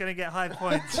bat, you're not going to get high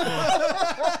points for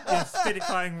your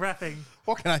spittifying rapping.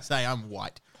 What can I say? I'm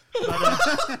white.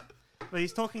 But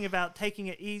he's talking about taking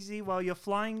it easy while you're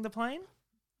flying the plane.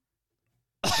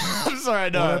 I'm sorry, I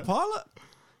know. Autopilot?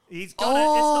 He's got it.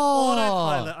 It's the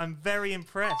autopilot. I'm very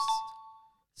impressed.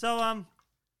 So,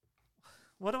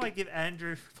 what do I give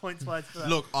Andrew points-wise for that?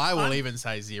 Look, I will I'm- even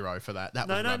say 0 for that. That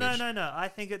No, was no, no, rubbish. no, no. I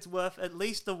think it's worth at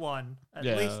least a 1. At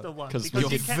Yeah, least a 1. 'cause Because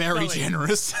You're you kept very going.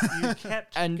 generous. You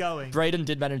kept And going. Brayden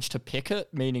did manage to pick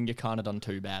it, meaning you can't have done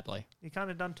too badly. You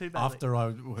kind of done too badly. After I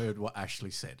heard what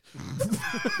Ashley said.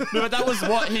 No, but that was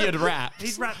what he had rapped.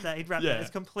 He'd wrapped that. He'd wrapped that. Yeah.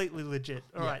 It's completely legit.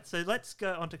 All right, so let's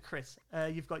go on to Chris.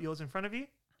 You've got yours in front of you.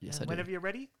 Yes, And I do. whenever you're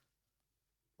ready,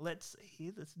 let's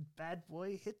hear this bad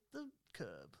boy hit the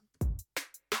curb.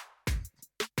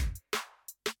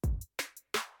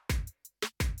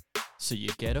 So you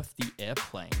get off the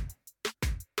airplane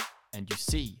and you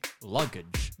see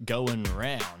luggage going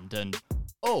round and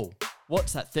oh,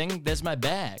 what's that thing? There's my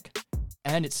bag.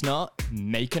 And it's not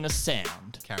making a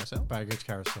sound. Carousel? Baggage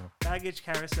carousel. Baggage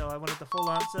carousel. I wanted the full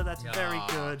answer. That's very Ah.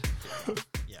 good.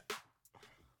 Yeah.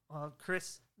 Well,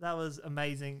 Chris, that was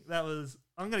amazing. That was.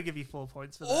 I'm going to give you 4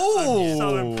 points for that. I'm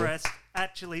so Ooh. impressed.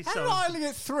 Actually, How so did I only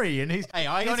get 3 and he's... Hey,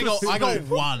 I This only was got smooth.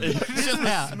 1. Just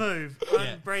now. smooth.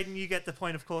 Yeah. Brayden, you get the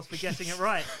point, of course, for guessing it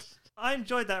right. I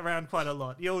enjoyed that round quite a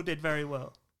lot. You all did very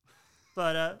well.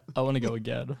 But I want to go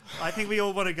again. I think we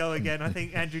all want to go again. I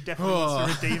think Andrew definitely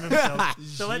wants to redeem himself.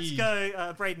 So let's Gee.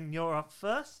 go. Brayden, you're up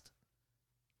first.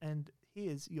 And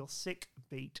here's your sick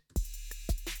beat.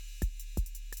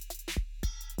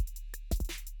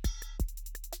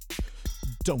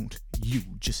 Don't you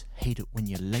just hate it when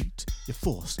you're late? You're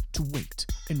forced to wait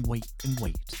and wait and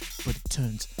wait. But it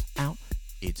turns out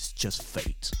it's just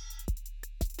fate.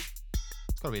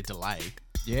 It's got to be a delay.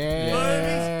 Yeah.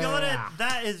 Boom, he's got it.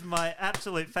 That is my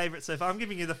absolute favourite so far. I'm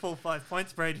giving you the full 5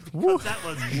 points, Brayden, because that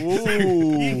was...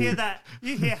 You hear that?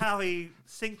 You hear how he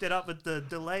synced it up with the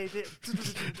delay?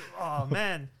 Oh,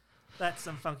 man. That's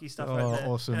some funky stuff right Oh, there.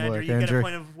 awesome and Andrew, work, you get a Andrew.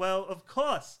 point of, well, of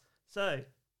course. So,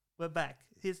 we're back.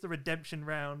 Here's the redemption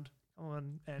round. Come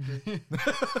on, Andrew.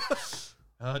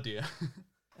 Oh, dear.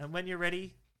 And when you're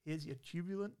ready, here's your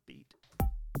turbulent beat.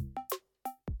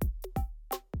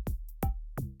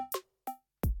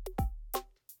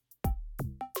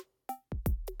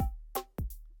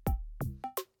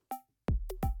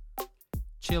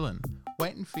 chilling,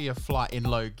 waiting for your flight in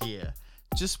low gear.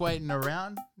 Just waiting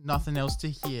around, nothing else to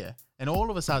hear. And all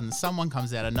of a sudden, someone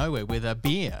comes out of nowhere with a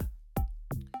beer.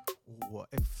 What?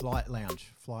 Flight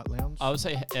lounge. I would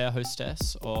say air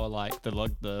hostess or like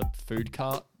the food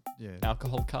cart, Yeah.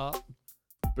 alcohol cart,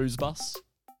 booze bus.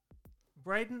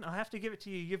 Braden, I have to give it to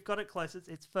you. You've got it close.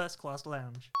 It's first class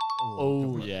lounge.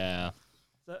 Oh yeah.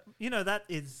 So, that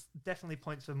is definitely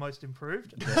points for most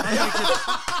improved.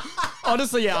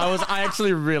 Honestly, yeah, I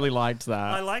actually really liked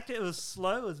that. I liked it. It was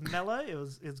slow. It was mellow. It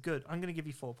was good. I'm going to give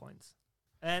you 4 points.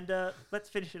 And let's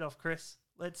finish it off, Chris.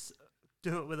 Let's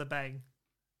do it with a bang.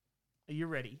 Are you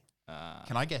ready?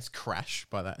 Can I guess crash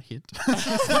by that hint?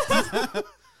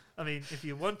 I mean, if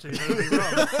you want to, that'll be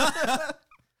wrong.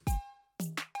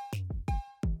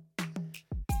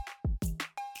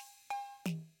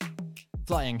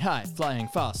 Flying high, flying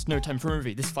fast, no time for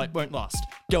movie, this flight won't last.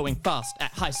 Going fast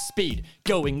at high speed,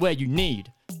 going where you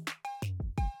need.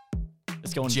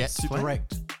 Let's go on Jet super. plane?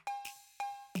 Correct.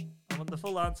 I want the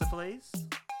full answer, please.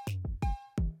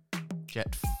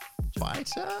 Jet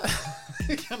fighter?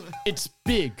 It's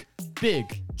big,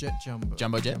 big. Jet jumbo.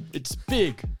 Jumbo jet? It's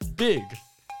big, big.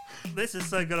 This is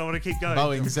so good. I want to keep going.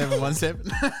 Boeing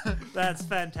 717. That's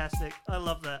fantastic. I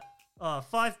love that. Oh,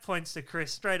 5 points to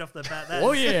Chris straight off the bat. That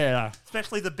Oh is- yeah.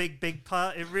 Especially the big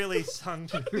part. It really sung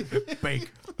to.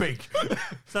 Big.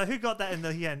 So who got that in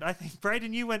the end? I think,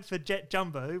 Braden, you went for Jet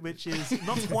Jumbo, which is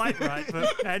not quite right.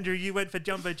 But Andrew, you went for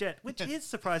Jumbo Jet, which is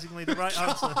surprisingly the right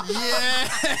answer.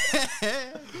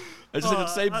 Yeah. I just didn't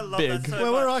say I love big. that so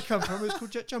Well, where I much. come from, it's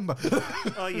called Jet Jumbo.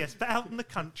 Oh, yes, but out in the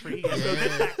country, yes, we're a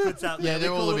bit backwards out there. Yeah,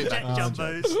 they're We all call a bit them Jet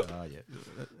backwards. Jumbos. Oh, yeah.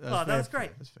 Oh, that was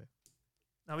great. That's fair.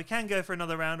 Now, we can go for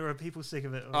another round, or are people sick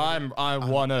of it? I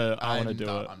wanna do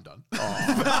it. I'm done.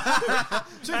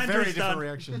 Two Andrew's very different done.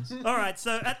 reactions. All right,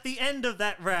 so at the end of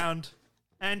that round,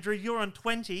 Andrew, you're on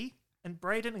 20, and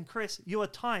Braden and Chris, you are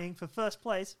tying for first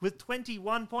place with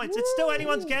 21 points. It's still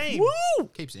anyone's game.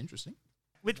 Keeps it interesting.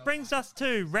 Which brings us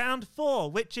to round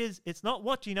 4, which is it's not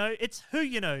what you know, it's who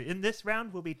you know. In this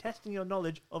round, we'll be testing your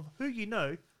knowledge of who you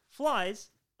know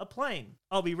flies a plane.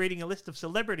 I'll be reading a list of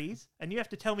celebrities, and you have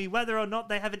to tell me whether or not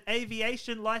they have an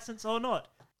aviation license or not.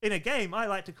 In a game I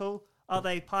like to call, are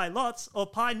they pilots or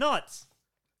pie-nots?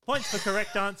 Points for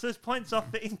correct answers, points off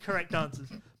for incorrect answers.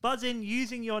 Buzz in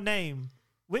using your name,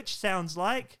 which sounds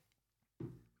like...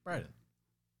 Braden.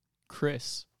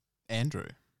 Chris. Andrew.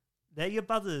 They're your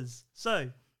buzzers. So,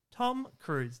 Tom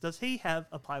Cruise, does he have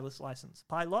a pilot's license?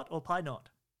 Pilot or pie-not?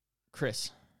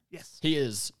 Chris. Yes. He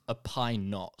is a pie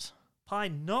not.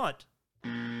 Pie-not.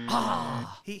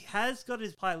 He has got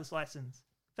his pilot's license.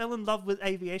 Fell in love with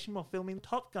aviation while filming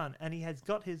Top Gun, and he has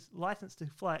got his license to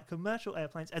fly commercial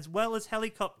airplanes as well as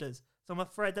helicopters. So I'm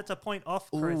afraid that's a point off,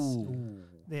 Chris.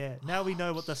 Yeah, now we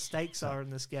know what the stakes are in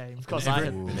this game. Of course,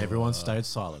 And everyone stayed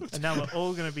silent. And now we're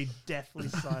all going to be deathly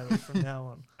silent from now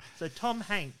on. So Tom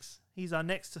Hanks, he's our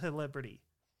next celebrity.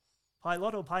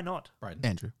 Pilot or pie-not? Braden.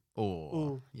 Andrew.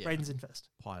 Ooh, yeah. Braden's in first.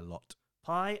 Pilot.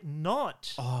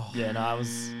 Pie-not. Yeah, no, I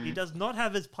was. He does not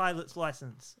have his pilot's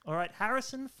license. All right,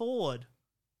 Harrison Ford.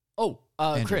 Oh,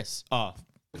 Andrew. Chris. Oh,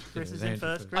 Chris is Andrew in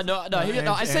first. first. Chris? no,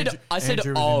 I said Andrew- I said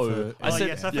Andrew was in oh. for- I Oh, said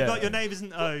yes, I forgot your name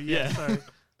isn't O. Yeah, Yeah. sorry.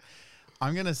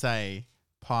 I'm going to say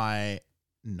pie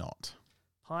not.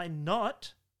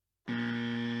 Pie-not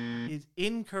is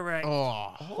incorrect.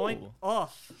 Oh. Point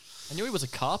off. I knew he was a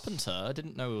carpenter. I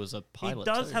didn't know he was a pilot.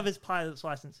 He does too. have his pilot's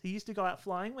license. He used to go out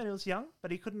flying when he was young,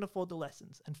 but he couldn't afford the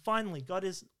lessons. And finally got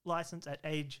his license at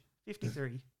age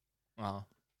 53. Oh.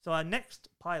 So our next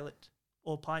pilot,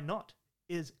 or pie-not,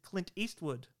 is Clint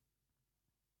Eastwood.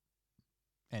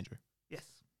 Andrew. Yes.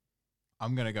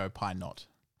 I'm going to go pie not.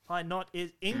 Pie-not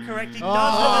is incorrect. He does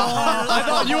have his pilot's I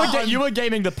thought license. you were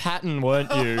gaming the pattern, weren't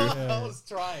you? I was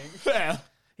trying. Yeah.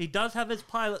 He does have his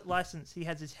pilot license. He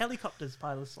has his helicopter's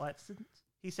pilot's license.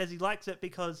 He says he likes it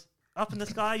because up in the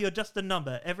sky, you're just a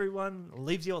number. Everyone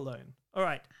leaves you alone. All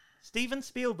right. Steven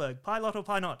Spielberg, pilot or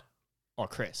pie-not? Oh,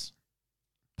 Chris.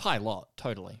 Pilot,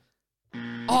 totally.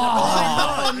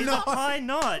 Pie-not. He's a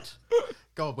pie-not.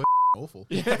 God, we're awful.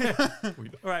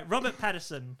 All right. Robert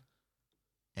Pattinson.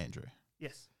 Andrew.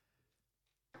 Yes.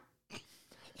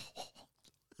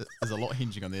 There's a lot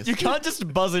hinging on this. You can't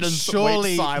just buzz it and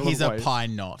Surely wait silent he's a wait. pie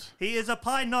not. He is a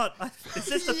pie-not. Is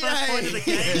this the first point of the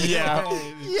game? Yeah.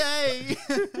 Yay!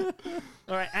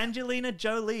 All right. Angelina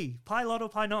Jolie, pilot or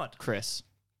pie-not? Chris.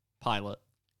 Pilot.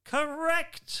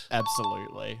 Correct.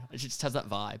 Absolutely. She just has that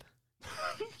vibe.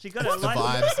 She got her the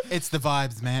license. vibes. It's the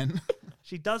vibes, man.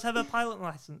 She does have a pilot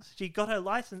license. She got her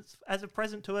license as a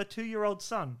present to her 2-year-old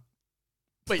son.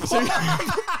 Wait, so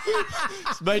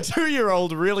my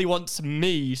 2-year-old really wants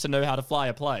me to know how to fly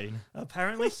a plane.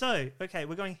 Apparently so. Okay,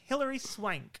 we're going Hilary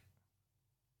Swank.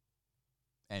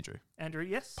 Andrew. Andrew,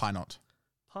 yes? Pie not.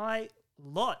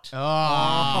 Pilot.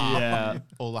 Oh, Yeah.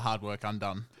 all the hard work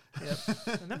undone. Yep.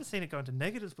 I've never seen it go into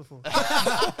negatives before.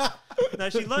 No,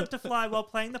 she learned to fly while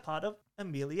playing the part of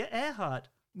Amelia Earhart.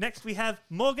 Next, we have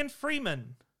Morgan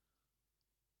Freeman.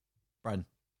 Braden.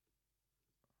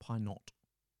 Pilot.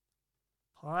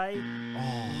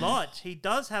 Pilot. He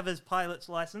does have his pilot's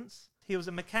license. He was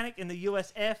a mechanic in the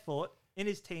US Air Force in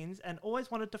his teens and always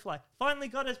wanted to fly. Finally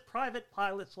got his private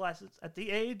pilot's license at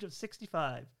the age of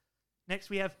 65. Next,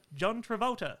 we have John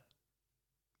Travolta.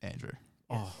 Andrew.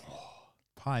 Yes.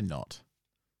 Pie not.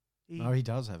 No, he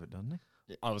does have it, doesn't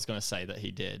he? I was going to say that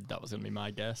he did. That was going to be my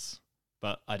guess.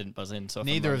 But I didn't buzz in. So if I'm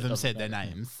Neither wrong, of it them doesn't said their matter.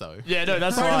 names, so. Yeah, no,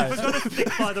 that's We're why. going to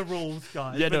stick by the rules,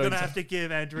 guys. Yeah, We're no, going to have to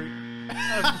give Andrew...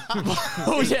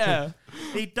 Oh, yeah.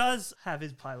 He does have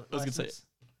his pilot I was gonna say- license.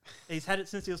 He's had it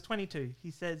since he was 22.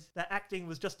 He says that acting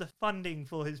was just a funding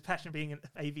for his passion being an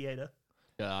aviator.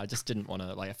 Yeah, I just didn't want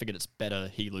to, I figured it's better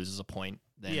he loses a point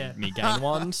than Yeah. me gain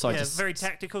one. So I Yeah, just. very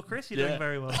tactical, Chris. You're Yeah. doing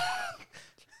very well.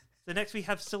 So next we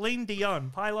have Celine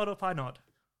Dion. Pilot or pie not?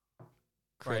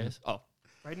 Chris. Oh,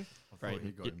 Braden?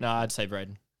 Braden. No, I'd say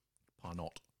Braden.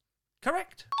 Pilot.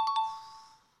 Correct.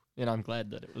 And I'm glad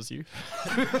that it was you.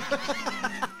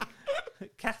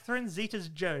 Catherine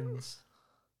Zeta-Jones.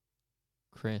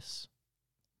 Chris.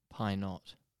 Pie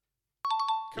not.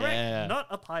 Correct. Yeah. Not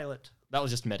a pilot. That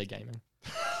was just metagaming.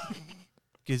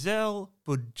 Giselle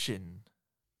Bundchen.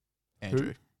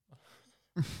 Andrew.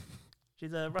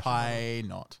 She's a Russian model. Pie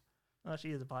not. Oh, she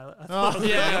is a pilot. I thought it was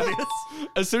yeah. obvious.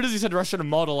 As soon as he said Russian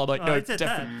model, I'm like, Oh, no, I said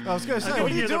that. definitely. I was going to say, I'm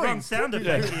what are giving you you the doing? wrong sound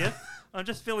effect here. I'm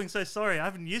just feeling so sorry. I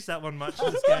haven't used that one much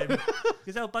in this game.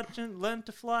 Giselle Bundchen learned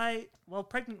to fly while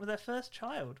pregnant with her first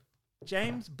child.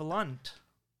 James Blunt.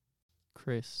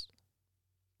 Chris.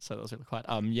 So that was really quiet.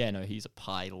 Yeah, no, he's a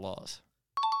pilot.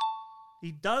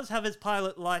 He does have his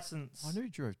pilot license. I knew he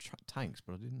drove tanks,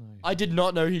 but I didn't know. I did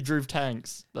not know he drove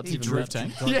tanks. That's He even drove better.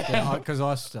 tanks? Yeah. Because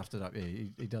I stuffed it up. Yeah,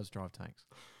 he does drive tanks.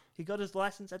 He got his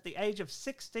license at the age of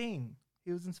 16.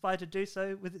 He was inspired to do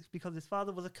so because his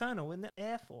father was a colonel in the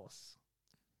Air Force.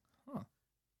 Huh.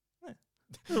 Yeah.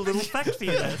 A little fact for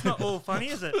you there. It's not all funny,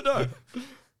 is it? No.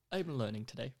 I'm learning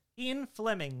today. Ian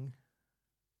Fleming.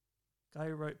 Guy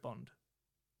who wrote Bond.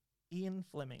 Ian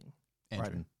Fleming. Andrew.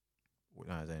 Braden.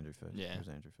 No, it was Andrew first. Yeah. It was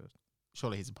Andrew first.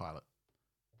 Surely he's a pilot.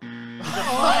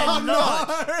 Oh, no!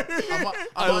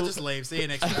 I might just leave. See you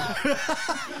next week.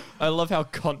 I love how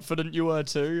confident you were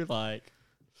too. Like,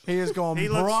 He has gone He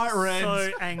looks bright red.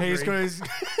 so angry. He's got his.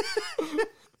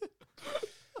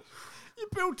 You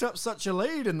built up such a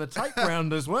lead in the tape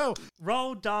round as well.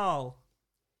 Roald Dahl.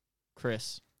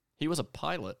 Chris, he was a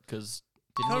pilot because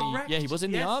Correct. Yeah, he was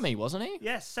in the Yes. army, wasn't he?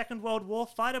 Yes, Second World War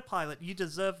fighter pilot. You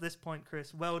deserve this point,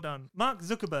 Chris. Well done. Mark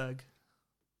Zuckerberg.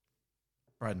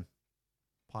 Braden.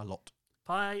 Pilot.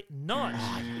 Pie not.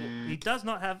 He does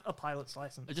not have a pilot's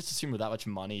license. I just assumed with that much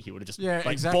money, he would have just Yeah,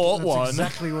 like exactly. bought That's one.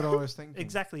 exactly what I was thinking.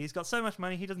 Exactly. He's got so much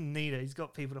money, he doesn't need it. He's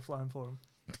got people to fly him for him.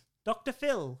 Dr.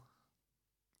 Phil.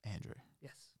 Andrew.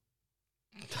 Yes.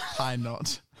 Pie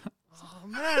not. Oh,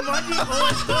 man, why do you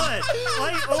always do it? Why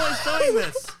are you always doing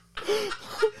this?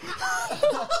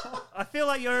 I feel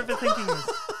like you're overthinking this.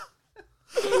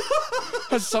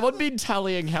 Has someone been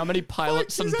tallying how many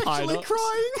pilots and pilots?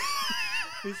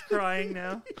 He's crying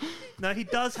now. No, he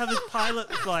does have his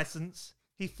pilot's license.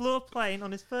 He flew a plane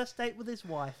on his first date with his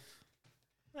wife.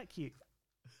 Isn't that cute?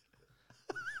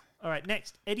 All right,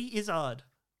 next. Eddie Izzard.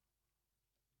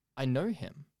 I know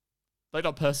him. Like,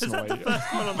 not Is personally. that the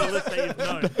first one on the list that you've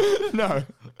known? No.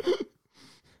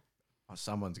 Oh,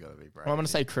 someone's got to be Braden. Well, I'm going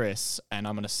to say Chris, and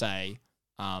I'm going to say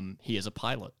he is a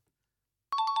pilot.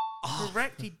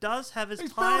 Correct, he does have his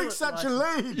He's pilot building such a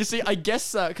license. lead. You see, I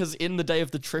guess because in the Day of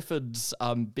the Triffids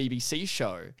BBC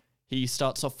show, he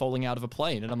starts off falling out of a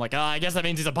plane, and I'm like, I guess that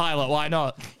means he's a pilot. Why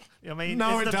not? I mean,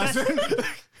 No, it's it the best- doesn't.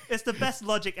 It's the best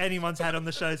logic anyone's had on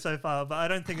the show so far, but I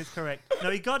don't think it's correct. No,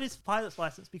 he got his pilot's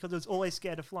license because he was always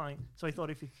scared of flying. So he thought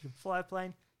if he could fly a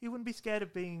plane, he wouldn't be scared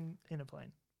of being in a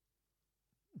plane.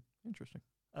 Interesting.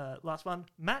 Last one,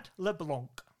 Matt LeBlanc.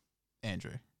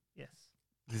 Andrew. Yes.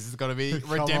 This has got to be Come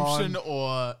redemption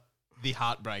or the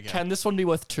heartbreaker. Can this one be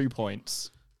worth 2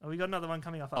 points? Oh, we got another one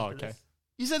coming up Oh, after okay. this.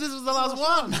 You said this was the last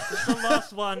one. It's the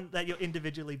last one that you're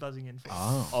individually buzzing in for.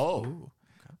 Oh.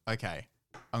 Okay.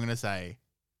 I'm going to say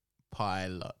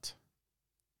pilot.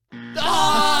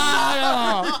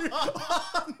 Ah!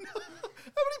 How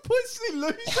many points did he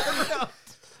lose that round?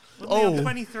 Wasn't he on Oh.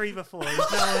 23 before? He's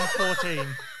now on 14.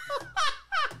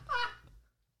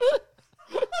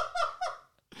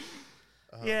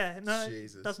 Yeah, no,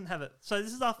 Jesus. doesn't have it. So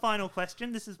this is our final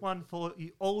question. This is one for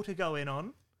you all to go in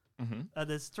on.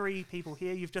 There's 3 people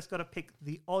here. You've just got to pick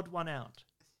the odd one out.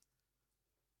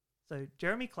 So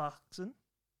Jeremy Clarkson,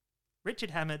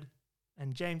 Richard Hammond,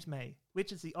 and James May.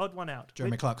 Which is the odd one out?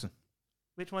 Jeremy Clarkson.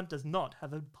 Which one does not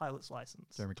have a pilot's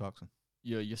license? Jeremy Clarkson.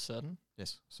 You're certain?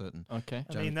 Yes, certain. Okay.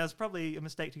 I mean, that's probably a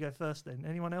mistake to go first then.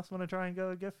 Anyone else want to try and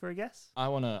go for a guess? I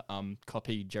want to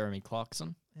copy Jeremy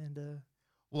Clarkson. And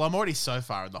Well, I'm already so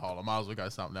far in the hole. I might as well go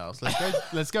something else.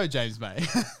 Let's go James May.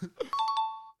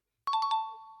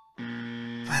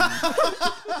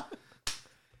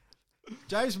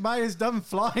 James May has done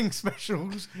flying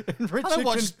specials, and Richard I don't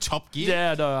watch can- Top Gear.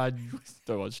 Yeah, no, I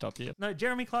don't watch Top Gear. no,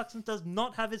 Jeremy Clarkson does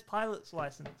not have his pilot's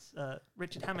license.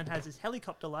 Richard Hammond has his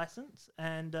helicopter license,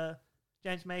 and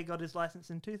James May got his license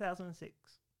in 2006.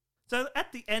 So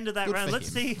at the end of that Good round, for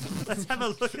let's him. let's have a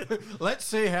look at. Let's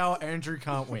see how Andrew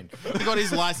can't win. He got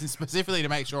his license specifically to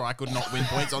make sure I could not win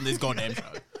points on this goddamn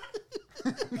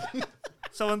show.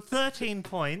 So on 13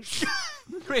 points,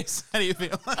 Chris, how do you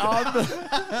feel?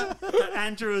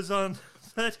 Andrew is on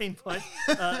 13 points.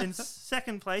 In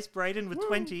second place, Braden with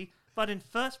 20. But in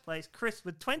first place, Chris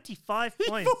with 25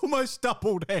 points. Almost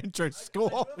doubled Andrew's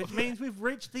score. Which means we've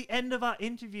reached the end of our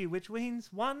interview, which means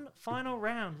one final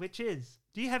round, which is,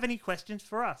 do you have any questions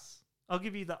for us? I'll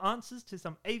give you the answers to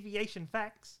some aviation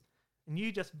facts, and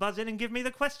you just buzz in and give me the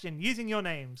question using your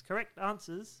names. Correct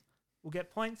answers will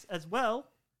get points as well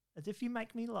as if you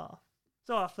make me laugh.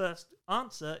 So our first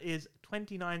answer is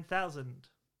 29,000.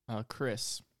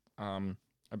 Chris,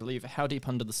 I believe, how deep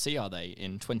under the sea are they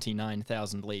in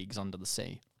 29,000 leagues under the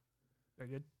sea? Very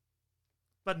good.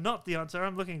 But not the answer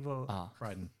I'm looking for.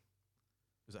 Braden,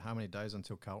 is it how many days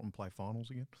until Carlton play finals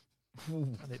again?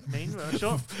 I didn't mean, well,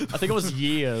 sure. I think it was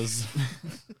years.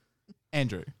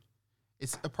 Andrew,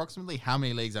 it's approximately how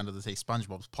many leagues under the sea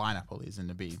SpongeBob's pineapple is in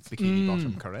the Bikini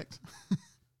Bottom, correct?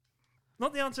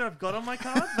 Not the answer I've got on my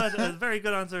card, but a very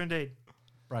good answer indeed.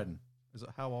 Braden, is it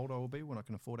how old I will be when I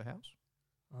can afford a house?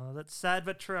 Oh, that's sad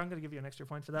but true. I'm going to give you an extra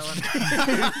point for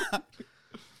that one.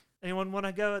 Anyone want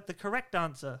to go at the correct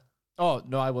answer? Oh,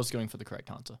 no, I was going for the correct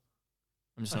answer.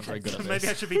 I'm just not very good so at maybe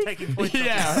I this. should be taking points. off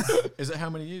Yeah. Is it how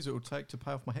many years it will take to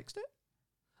pay off my HEX debt?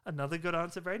 Another good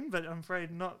answer, Braden, but I'm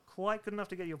afraid not quite good enough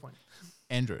to get your point.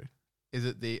 Andrew, is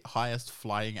it the highest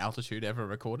flying altitude ever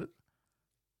recorded?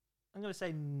 I'm going to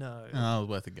say no. Oh,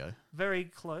 worth a go. Very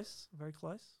close. Very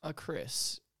close.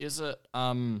 Chris, is it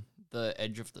the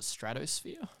edge of the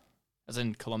stratosphere? As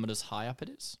in kilometers high up it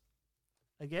is?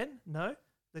 Again, no.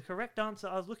 The correct answer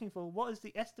I was looking for, what is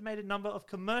the estimated number of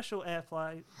commercial air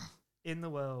flights in the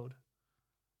world?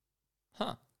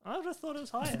 Huh. I would have thought it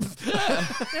was higher.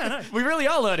 Yeah, no. We really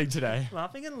are learning today.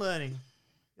 Laughing and learning.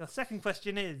 Your second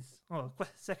question is,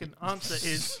 second answer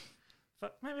is,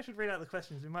 maybe I should read out the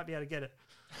questions. We might be able to get it.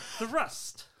 The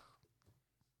rust.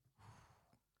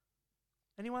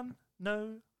 Anyone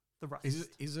know the rust?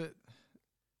 Is it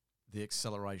the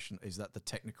acceleration? Is that the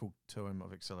technical term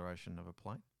of acceleration of a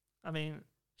plane? I mean,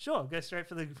 sure, go straight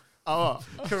for the Oh.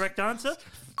 correct answer.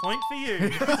 Point for you.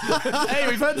 Hey,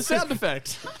 we've heard the sound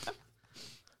effect.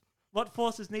 What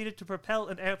force is needed to propel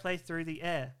an airplane through the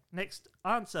air? Next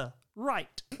answer,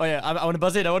 right. Oh yeah, I want to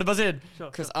buzz in.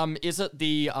 Sure, Because is it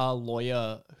the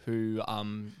lawyer who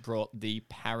brought the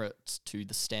parrot to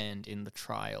the stand in the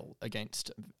trial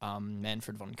against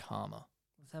Manfred von Karma?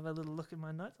 Let's have a little look at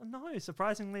my notes. Oh, no,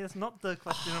 surprisingly, that's not the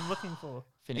question I'm looking for.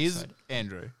 Phoenix Is Wright.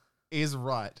 Andrew, is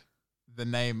right the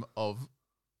name of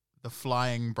the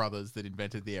flying brothers that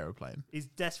invented the aeroplane? He's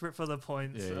desperate for the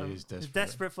points. Yeah, he's He's desperate.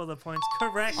 desperate for the points.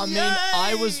 Correct. I mean,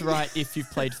 I was right if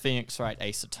you've played Phoenix Wright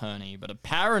Ace Attorney, but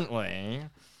apparently...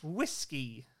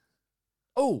 Whiskey.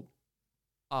 Oh,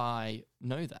 I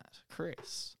know that,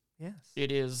 Chris. Yes.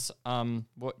 It is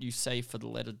what you say for the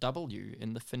letter W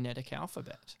in the phonetic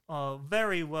alphabet. Oh,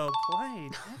 very well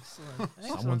played. Excellent.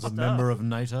 Excellent Someone's a stuff. member of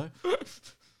NATO.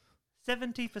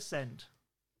 70%.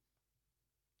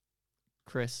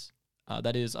 Chris,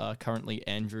 that is currently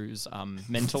Andrew's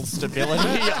mental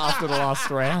stability after the last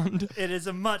round. It is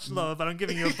a much lower, but I'm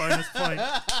giving you a bonus point.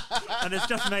 And it's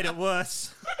just made it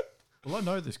worse. Well, I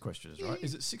know this question is right.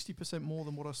 Is it 60% more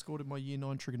than what I scored in my Year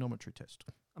 9 trigonometry test?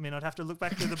 I mean, I'd have to look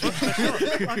back through the book, but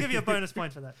sure. I'll give you a bonus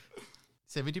point for that.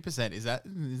 70%,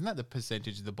 isn't that the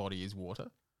percentage of the body is water?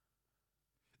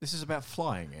 This is about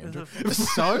flying, Andrew.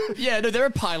 So? Yeah, no, there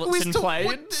are pilots in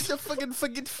plane. The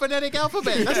fucking phonetic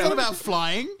alphabet. That's not about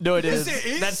flying. No, it is. it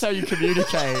is. That's how you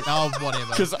communicate. Oh, whatever.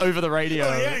 Because over the radio.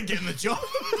 ain't getting the job.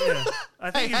 Yeah. I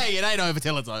think Hey, it ain't over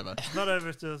till it's over. it's not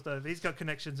over till it's over. He's got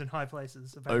connections in high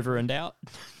places. Apparently. Over and out.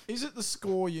 Is it the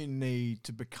score you need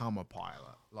to become a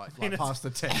pilot? Like it's- pass the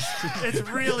test? It's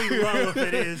really low if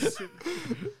it is.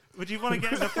 Would you want to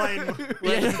get in a plane?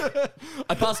 Yeah.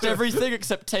 I passed everything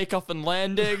except takeoff and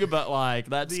landing, but like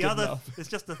that's The good other, enough. it's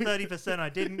just the 30% I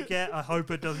didn't get. I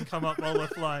hope it doesn't come up while we're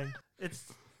flying. It's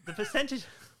the percentage.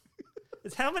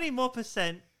 It's how many more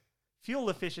percent fuel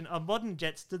efficient are modern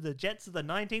jets to the jets of the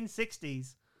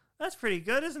 1960s. That's pretty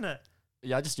good, isn't it?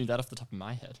 Yeah, I just knew that off the top of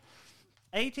my head.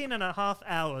 18 and a half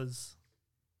hours.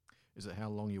 Is it how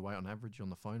long you wait on average on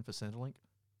the phone for Centrelink?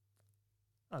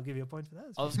 I'll give you a point for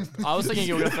that. I was thinking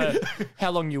you were going for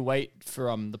how long you wait for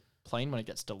the plane when it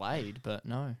gets delayed, but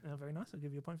no. Oh, very nice. I'll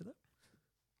give you a point for that.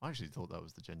 I actually thought that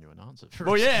was the genuine answer.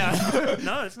 Well, yeah.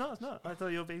 No, it's not. It's not. I thought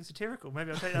you were being satirical.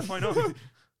 Maybe I'll take that point off.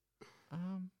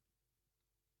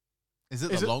 Is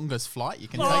it the longest flight you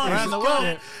can Oh, take around the he's got world?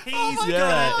 it. He's Yeah,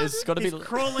 got it. it's got to He's be.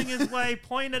 crawling his way,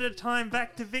 point at a time,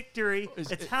 back to victory.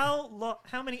 It's how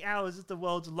many hours is the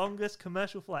world's longest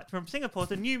commercial flight from Singapore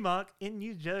to Newmark in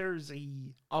New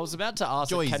Jersey? I was about to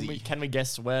ask, like, Joyzy. can we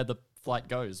guess where the flight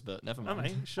goes? But never I mind.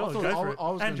 mean, sure, I go thought for I it. was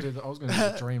going to Andrew. do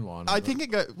the Dreamliner. I think it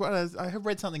go. Well, I have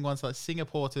read something once like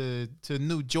Singapore to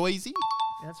New Jersey.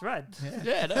 That's right.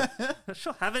 Yeah, no.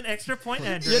 Sure, have an extra point,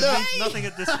 Andrew. You know- It means nothing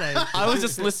at this stage. I was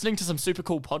just listening to some super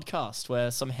cool podcast where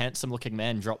some handsome-looking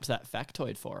man dropped that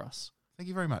factoid for us. Thank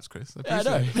you very much, Chris. I Yeah, I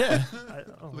appreciate know. it.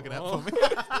 Yeah. Look it up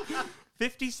for me.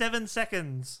 57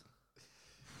 seconds.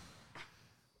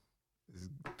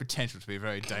 Potential to be a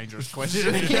very dangerous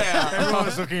question.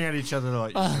 Everyone's looking at each other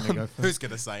like, you're going to go first. Who's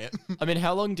gonna say it? I mean,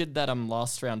 how long did that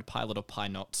last round pilot or pie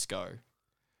knots go?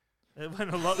 It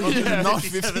went a lot longer Yeah, than not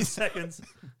 57 50 seconds.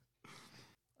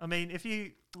 I mean, if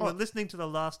you were listening to the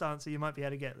last answer, you might be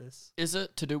able to get this. Is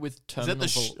it to do with Is terminal?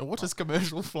 that the what is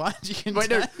commercial flight you can Wait,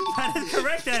 no. take? That is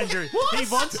correct, Andrew. He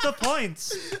wants the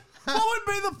points. What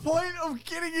would be the point of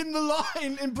getting in the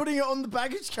line and putting it on the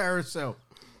baggage carousel?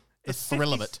 The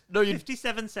thrill of it. No, you.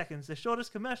 57 seconds, the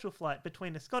shortest commercial flight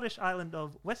between the Scottish island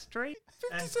of Westray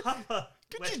and Papa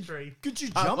Westray. Could you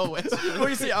jump? Oh, it's- Well,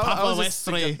 you see, I Papa was just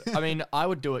Westray. thinking- I mean, I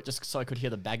would do it just so I could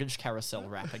hear the baggage carousel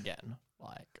rap again.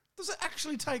 Like, Does it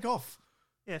actually take off?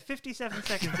 Yeah, 57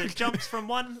 seconds. It jumps from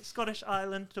one Scottish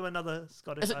island to another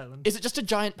Scottish island. is it just a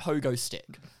giant pogo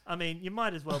stick? I mean, you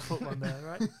might as well put one there,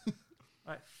 right?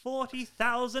 Right,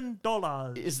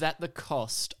 $40,000. Is that the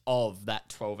cost of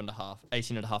that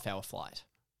 18 and a half hour flight?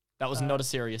 That was not a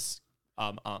serious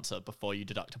answer before you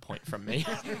deduct a point from me.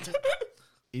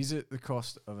 Is it the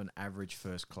cost of an average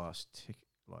first class ticket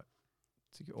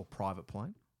or private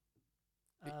plane?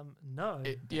 No. No,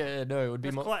 it would be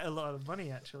That's more. quite a lot of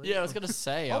money, actually. Yeah, I was gonna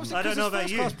say. I don't know about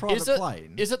you. Private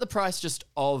plane. Is it the price just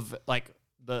of like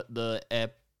the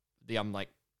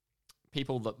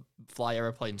people that fly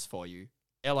airplanes for you,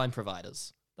 airline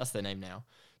providers? That's their name now.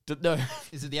 No.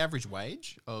 Is it the average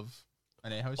wage of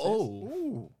an air hostess?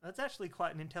 Oh. That's actually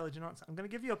quite an intelligent answer. I'm going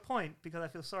to give you a point because I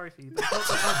feel sorry for you.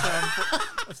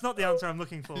 But it's not the answer I'm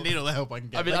looking for. Need all the help I can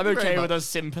get. I mean, Thank I'm you very okay with much. a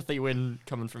sympathy win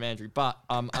coming from Andrew, but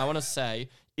I want to say,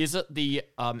 is it the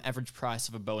average price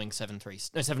of a Boeing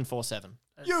 747?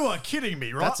 You are kidding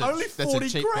me, right? That's a- Only that's a 40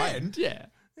 cheap grand? Yeah.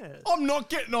 Yeah. I'm not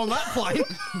getting on that plane.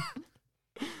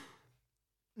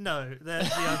 No, there's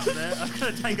the answer there. I'm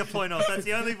going to take a point off. That's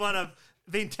the only one I've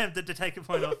been tempted to take a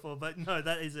point off for, but no,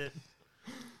 that is it.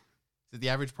 Is it the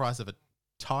average price of a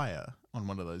tire on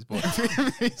one of those boats?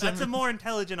 That's a more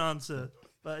intelligent answer,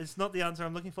 but it's not the answer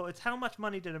I'm looking for. It's how much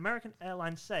money did American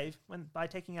Airlines save by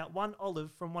taking out one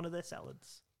olive from one of their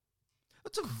salads?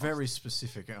 That's a very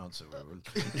specific answer.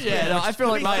 Yeah, no, I feel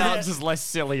to like be my fair- answer's less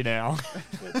silly now.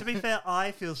 To be fair,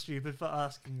 I feel stupid for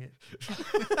asking it.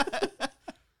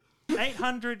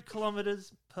 800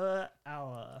 kilometers per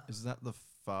hour. Is that the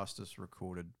fastest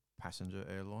recorded passenger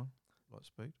airline? Light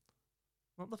speed?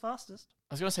 Not the fastest.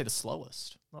 I was going to say the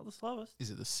slowest. Not the slowest. Is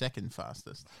it the second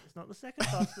fastest? It's not the second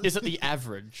fastest. Is it the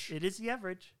average? It is the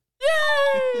average.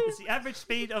 Yay! It's the average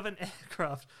speed of an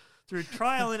aircraft. Through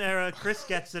trial and error, Chris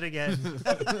gets it again.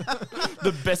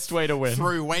 The best way to win.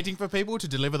 Through waiting for people to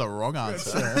deliver the wrong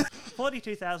answer.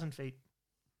 42,000 feet.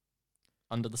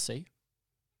 Under the sea?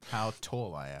 How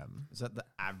tall I am. Is that the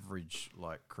average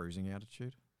cruising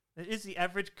altitude? It is the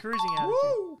average cruising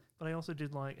altitude. But I also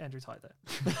did like Andrew's height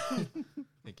there,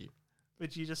 Thank you.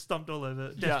 which you just stomped all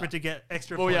over, desperate to get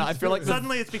extra Well, points. yeah, I feel like the-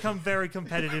 suddenly it's become very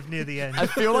competitive near the end. I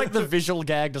feel like the visual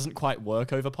gag doesn't quite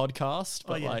work over podcast, Oh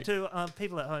but yeah, like, to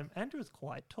people at home, Andrew is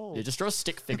quite tall. yeah, just draw a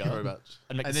stick figure. Very much.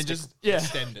 And, make And the then stick- just yeah.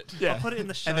 extend it. Yeah. I'll put it in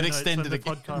the show And then notes extend when it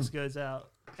the again. podcast goes out.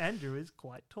 Andrew is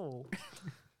quite tall.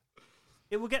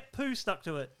 It will get poo stuck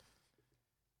to it.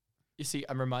 You see,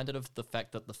 I'm reminded of the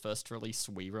fact that the first release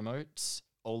Wii remotes,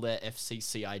 all their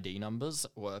FCC numbers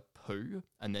were poo,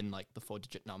 and then like the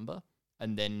 4-digit number.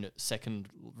 And then second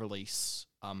release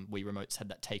Wii remotes had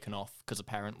that taken off because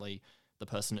apparently the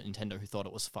person at Nintendo who thought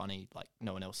it was funny, like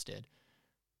no one else did.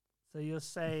 So you're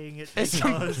saying it's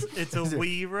because it's a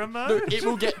Wii remote? It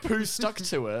will get poo stuck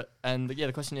to it. And yeah,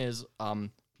 the question is,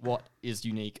 what is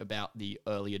unique about the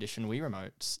early edition Wii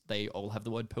remotes? They all have the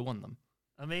word poo on them.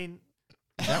 I mean,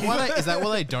 Is that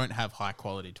why they don't have high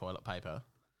quality toilet paper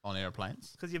on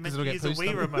airplanes? because you're meant it'll to get use a poo Wii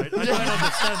stuck. remote. I don't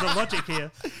understand the logic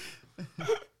here.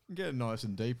 Get it nice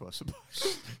and deep, I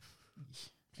suppose.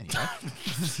 Anyway,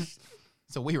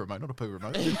 it's a Wii remote, not a poo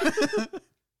remote.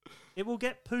 It will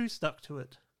get poo stuck to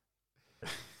it.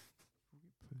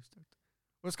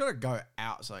 Well, it's got to go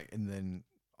out, so and then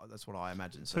that's what I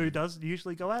imagine. So Poo does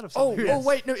usually go out of Oh, something. oh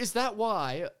wait, no, is that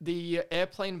why the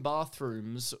airplane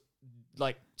bathrooms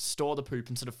like store the poop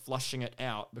instead of flushing it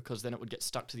out because then it would get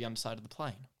stuck to the underside of the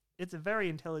plane? It's a very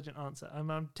intelligent answer.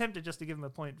 I'm tempted just to give him a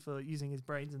point for using his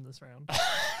brains in this round.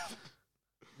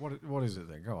 what is it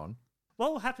then? Go on.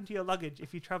 What will happen to your luggage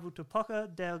if you travel to Poca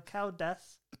del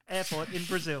Caldas airport in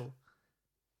Brazil?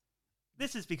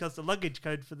 This is because the luggage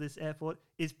code for this airport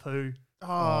is poo. Oh,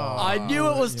 I knew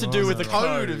it was to do with the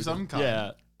code code. of some kind.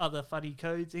 Yeah. Other funny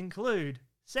codes include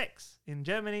sex in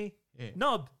Germany, Yeah.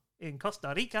 knob in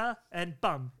Costa Rica, and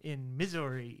bum in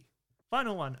Missouri.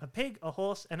 Final one, a pig, a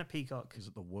horse, and a peacock. Is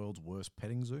it the world's worst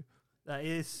petting zoo? That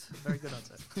is a very good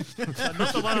answer. But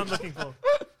not the one I'm looking for.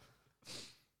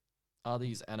 Are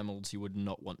these animals you would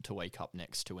not want to wake up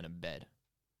next to in a bed?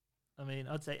 I mean,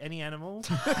 I'd say any animal.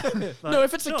 No,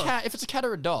 if it's sure. a cat, if it's a cat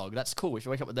or a dog, that's cool. If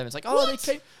you wake up with them, it's like, oh, they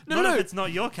came. Not if it's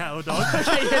not your cat or dog.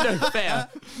 Okay, yeah, no, fair.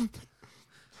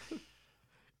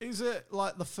 Is it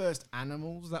like the first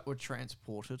animals that were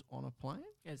transported on a plane?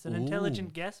 It's an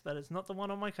intelligent guess, but it's not the one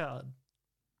on my card.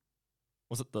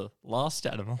 Was it the last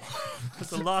animal? It's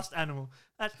the last animal.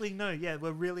 Actually, no. Yeah,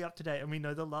 we're really up to date, and we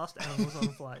know the last animals on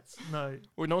the flights. No,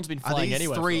 Well, no one's been Are flying these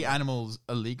anywhere. three for them. animals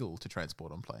illegal to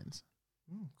transport on planes?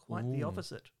 quite the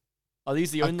opposite. Are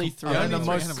these the only three? the Are only the animals?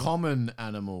 three most animals. common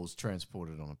animals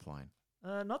transported on a plane?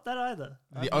 Not that either.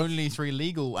 The only three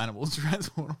legal animals to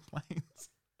transport on planes.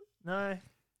 No.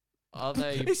 Are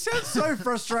they? He sounds so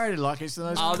frustrated, like it's the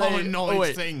most Are they- common oh, knowledge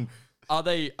wait. thing. Are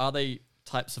they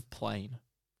types of plane?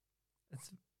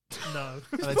 No.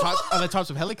 Are they types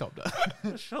of helicopter?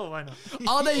 Sure, why not?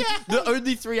 Are they the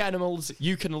only three animals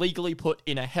you can legally put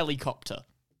in a helicopter?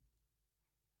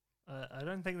 I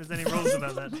don't think there's any rules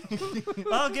about that.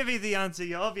 I'll give you the answer.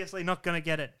 You're obviously not going to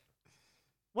get it.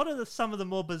 What are some of the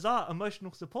more bizarre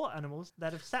emotional support animals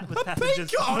that have sat with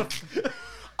passengers?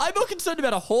 I'm more concerned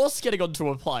about a horse getting onto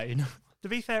a plane. To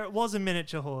be fair, it was a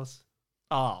miniature horse.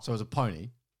 Ah, So it's a pony.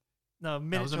 No,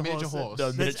 That was miniature a miniature horse. horse. No,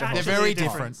 There's miniature horse. They're actually very a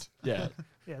difference. different. yeah.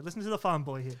 Yeah, listen to the farm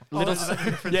boy here. Little- There's a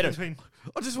difference Yeah, no. between.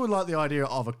 I just would like the idea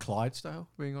of a Clydesdale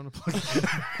being on a plane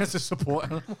as a support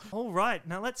animal. All right,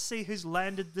 now let's see who's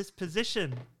landed this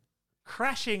position.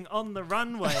 Crashing on the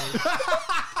runway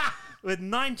with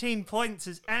 19 points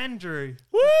is Andrew.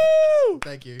 Woo!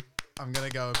 Thank you. I'm going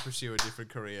to go and pursue a different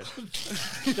career.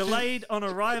 Delayed on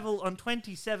arrival on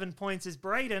 27 points is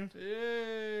Brayden.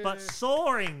 But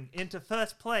soaring into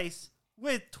first place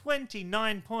with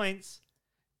 29 points,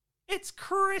 it's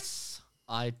Chris.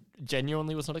 I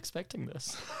genuinely was not expecting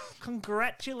this.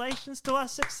 Congratulations to our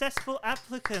successful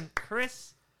applicant,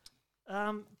 Chris.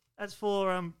 As for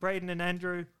Brayden and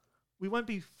Andrew, we won't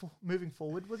be moving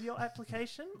forward with your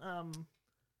application.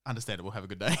 Understandable. Have a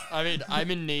good day. I mean, I'm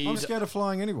in I'm need. scared of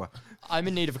flying anyway. I'm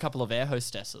in need of a couple of air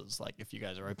hostesses. Like, if you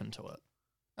guys are open to it.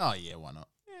 Oh, yeah, why not?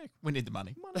 Yeah, we need the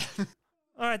money.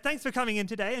 All right, thanks for coming in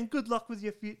today, and good luck with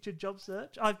your future job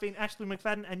search. I've been Ashley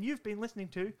McFadden, and you've been listening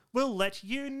to We'll Let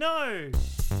You Know.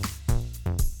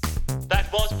 That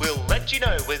was We'll Let You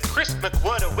Know with Chris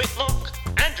McWhirter Whitlock,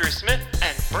 Andrew Smith,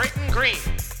 and Brayden Green.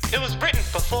 It was written,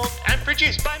 performed, and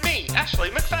produced by me, Ashley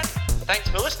McFadden. Thanks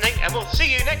for listening, and we'll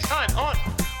see you next time on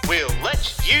We'll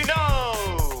Let You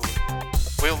Know.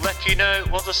 We'll Let You Know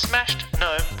was a Smashed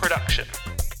Gnome production.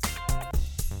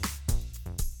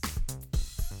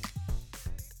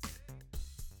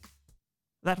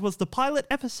 That was the pilot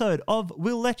episode of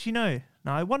We'll Let You Know.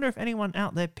 Now, I wonder if anyone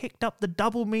out there picked up the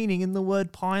double meaning in the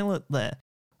word pilot there.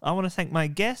 I want to thank my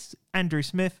guests, Andrew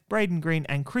Smith, Brayden Green,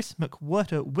 and Chris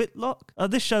McWhirter Whitlock.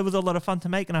 This show was a lot of fun to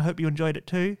make, and I hope you enjoyed it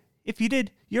too. If you did,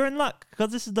 you're in luck,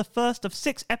 because this is the first of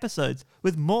 6 episodes,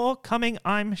 with more coming,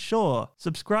 I'm sure.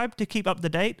 Subscribe to keep up to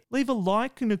date, leave a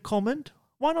like and a comment.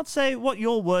 Why not say what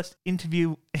your worst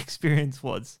interview experience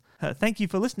was? Thank you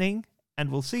for listening,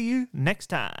 and we'll see you next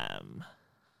time.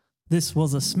 This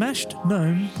was a Smashed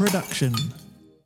Gnome production.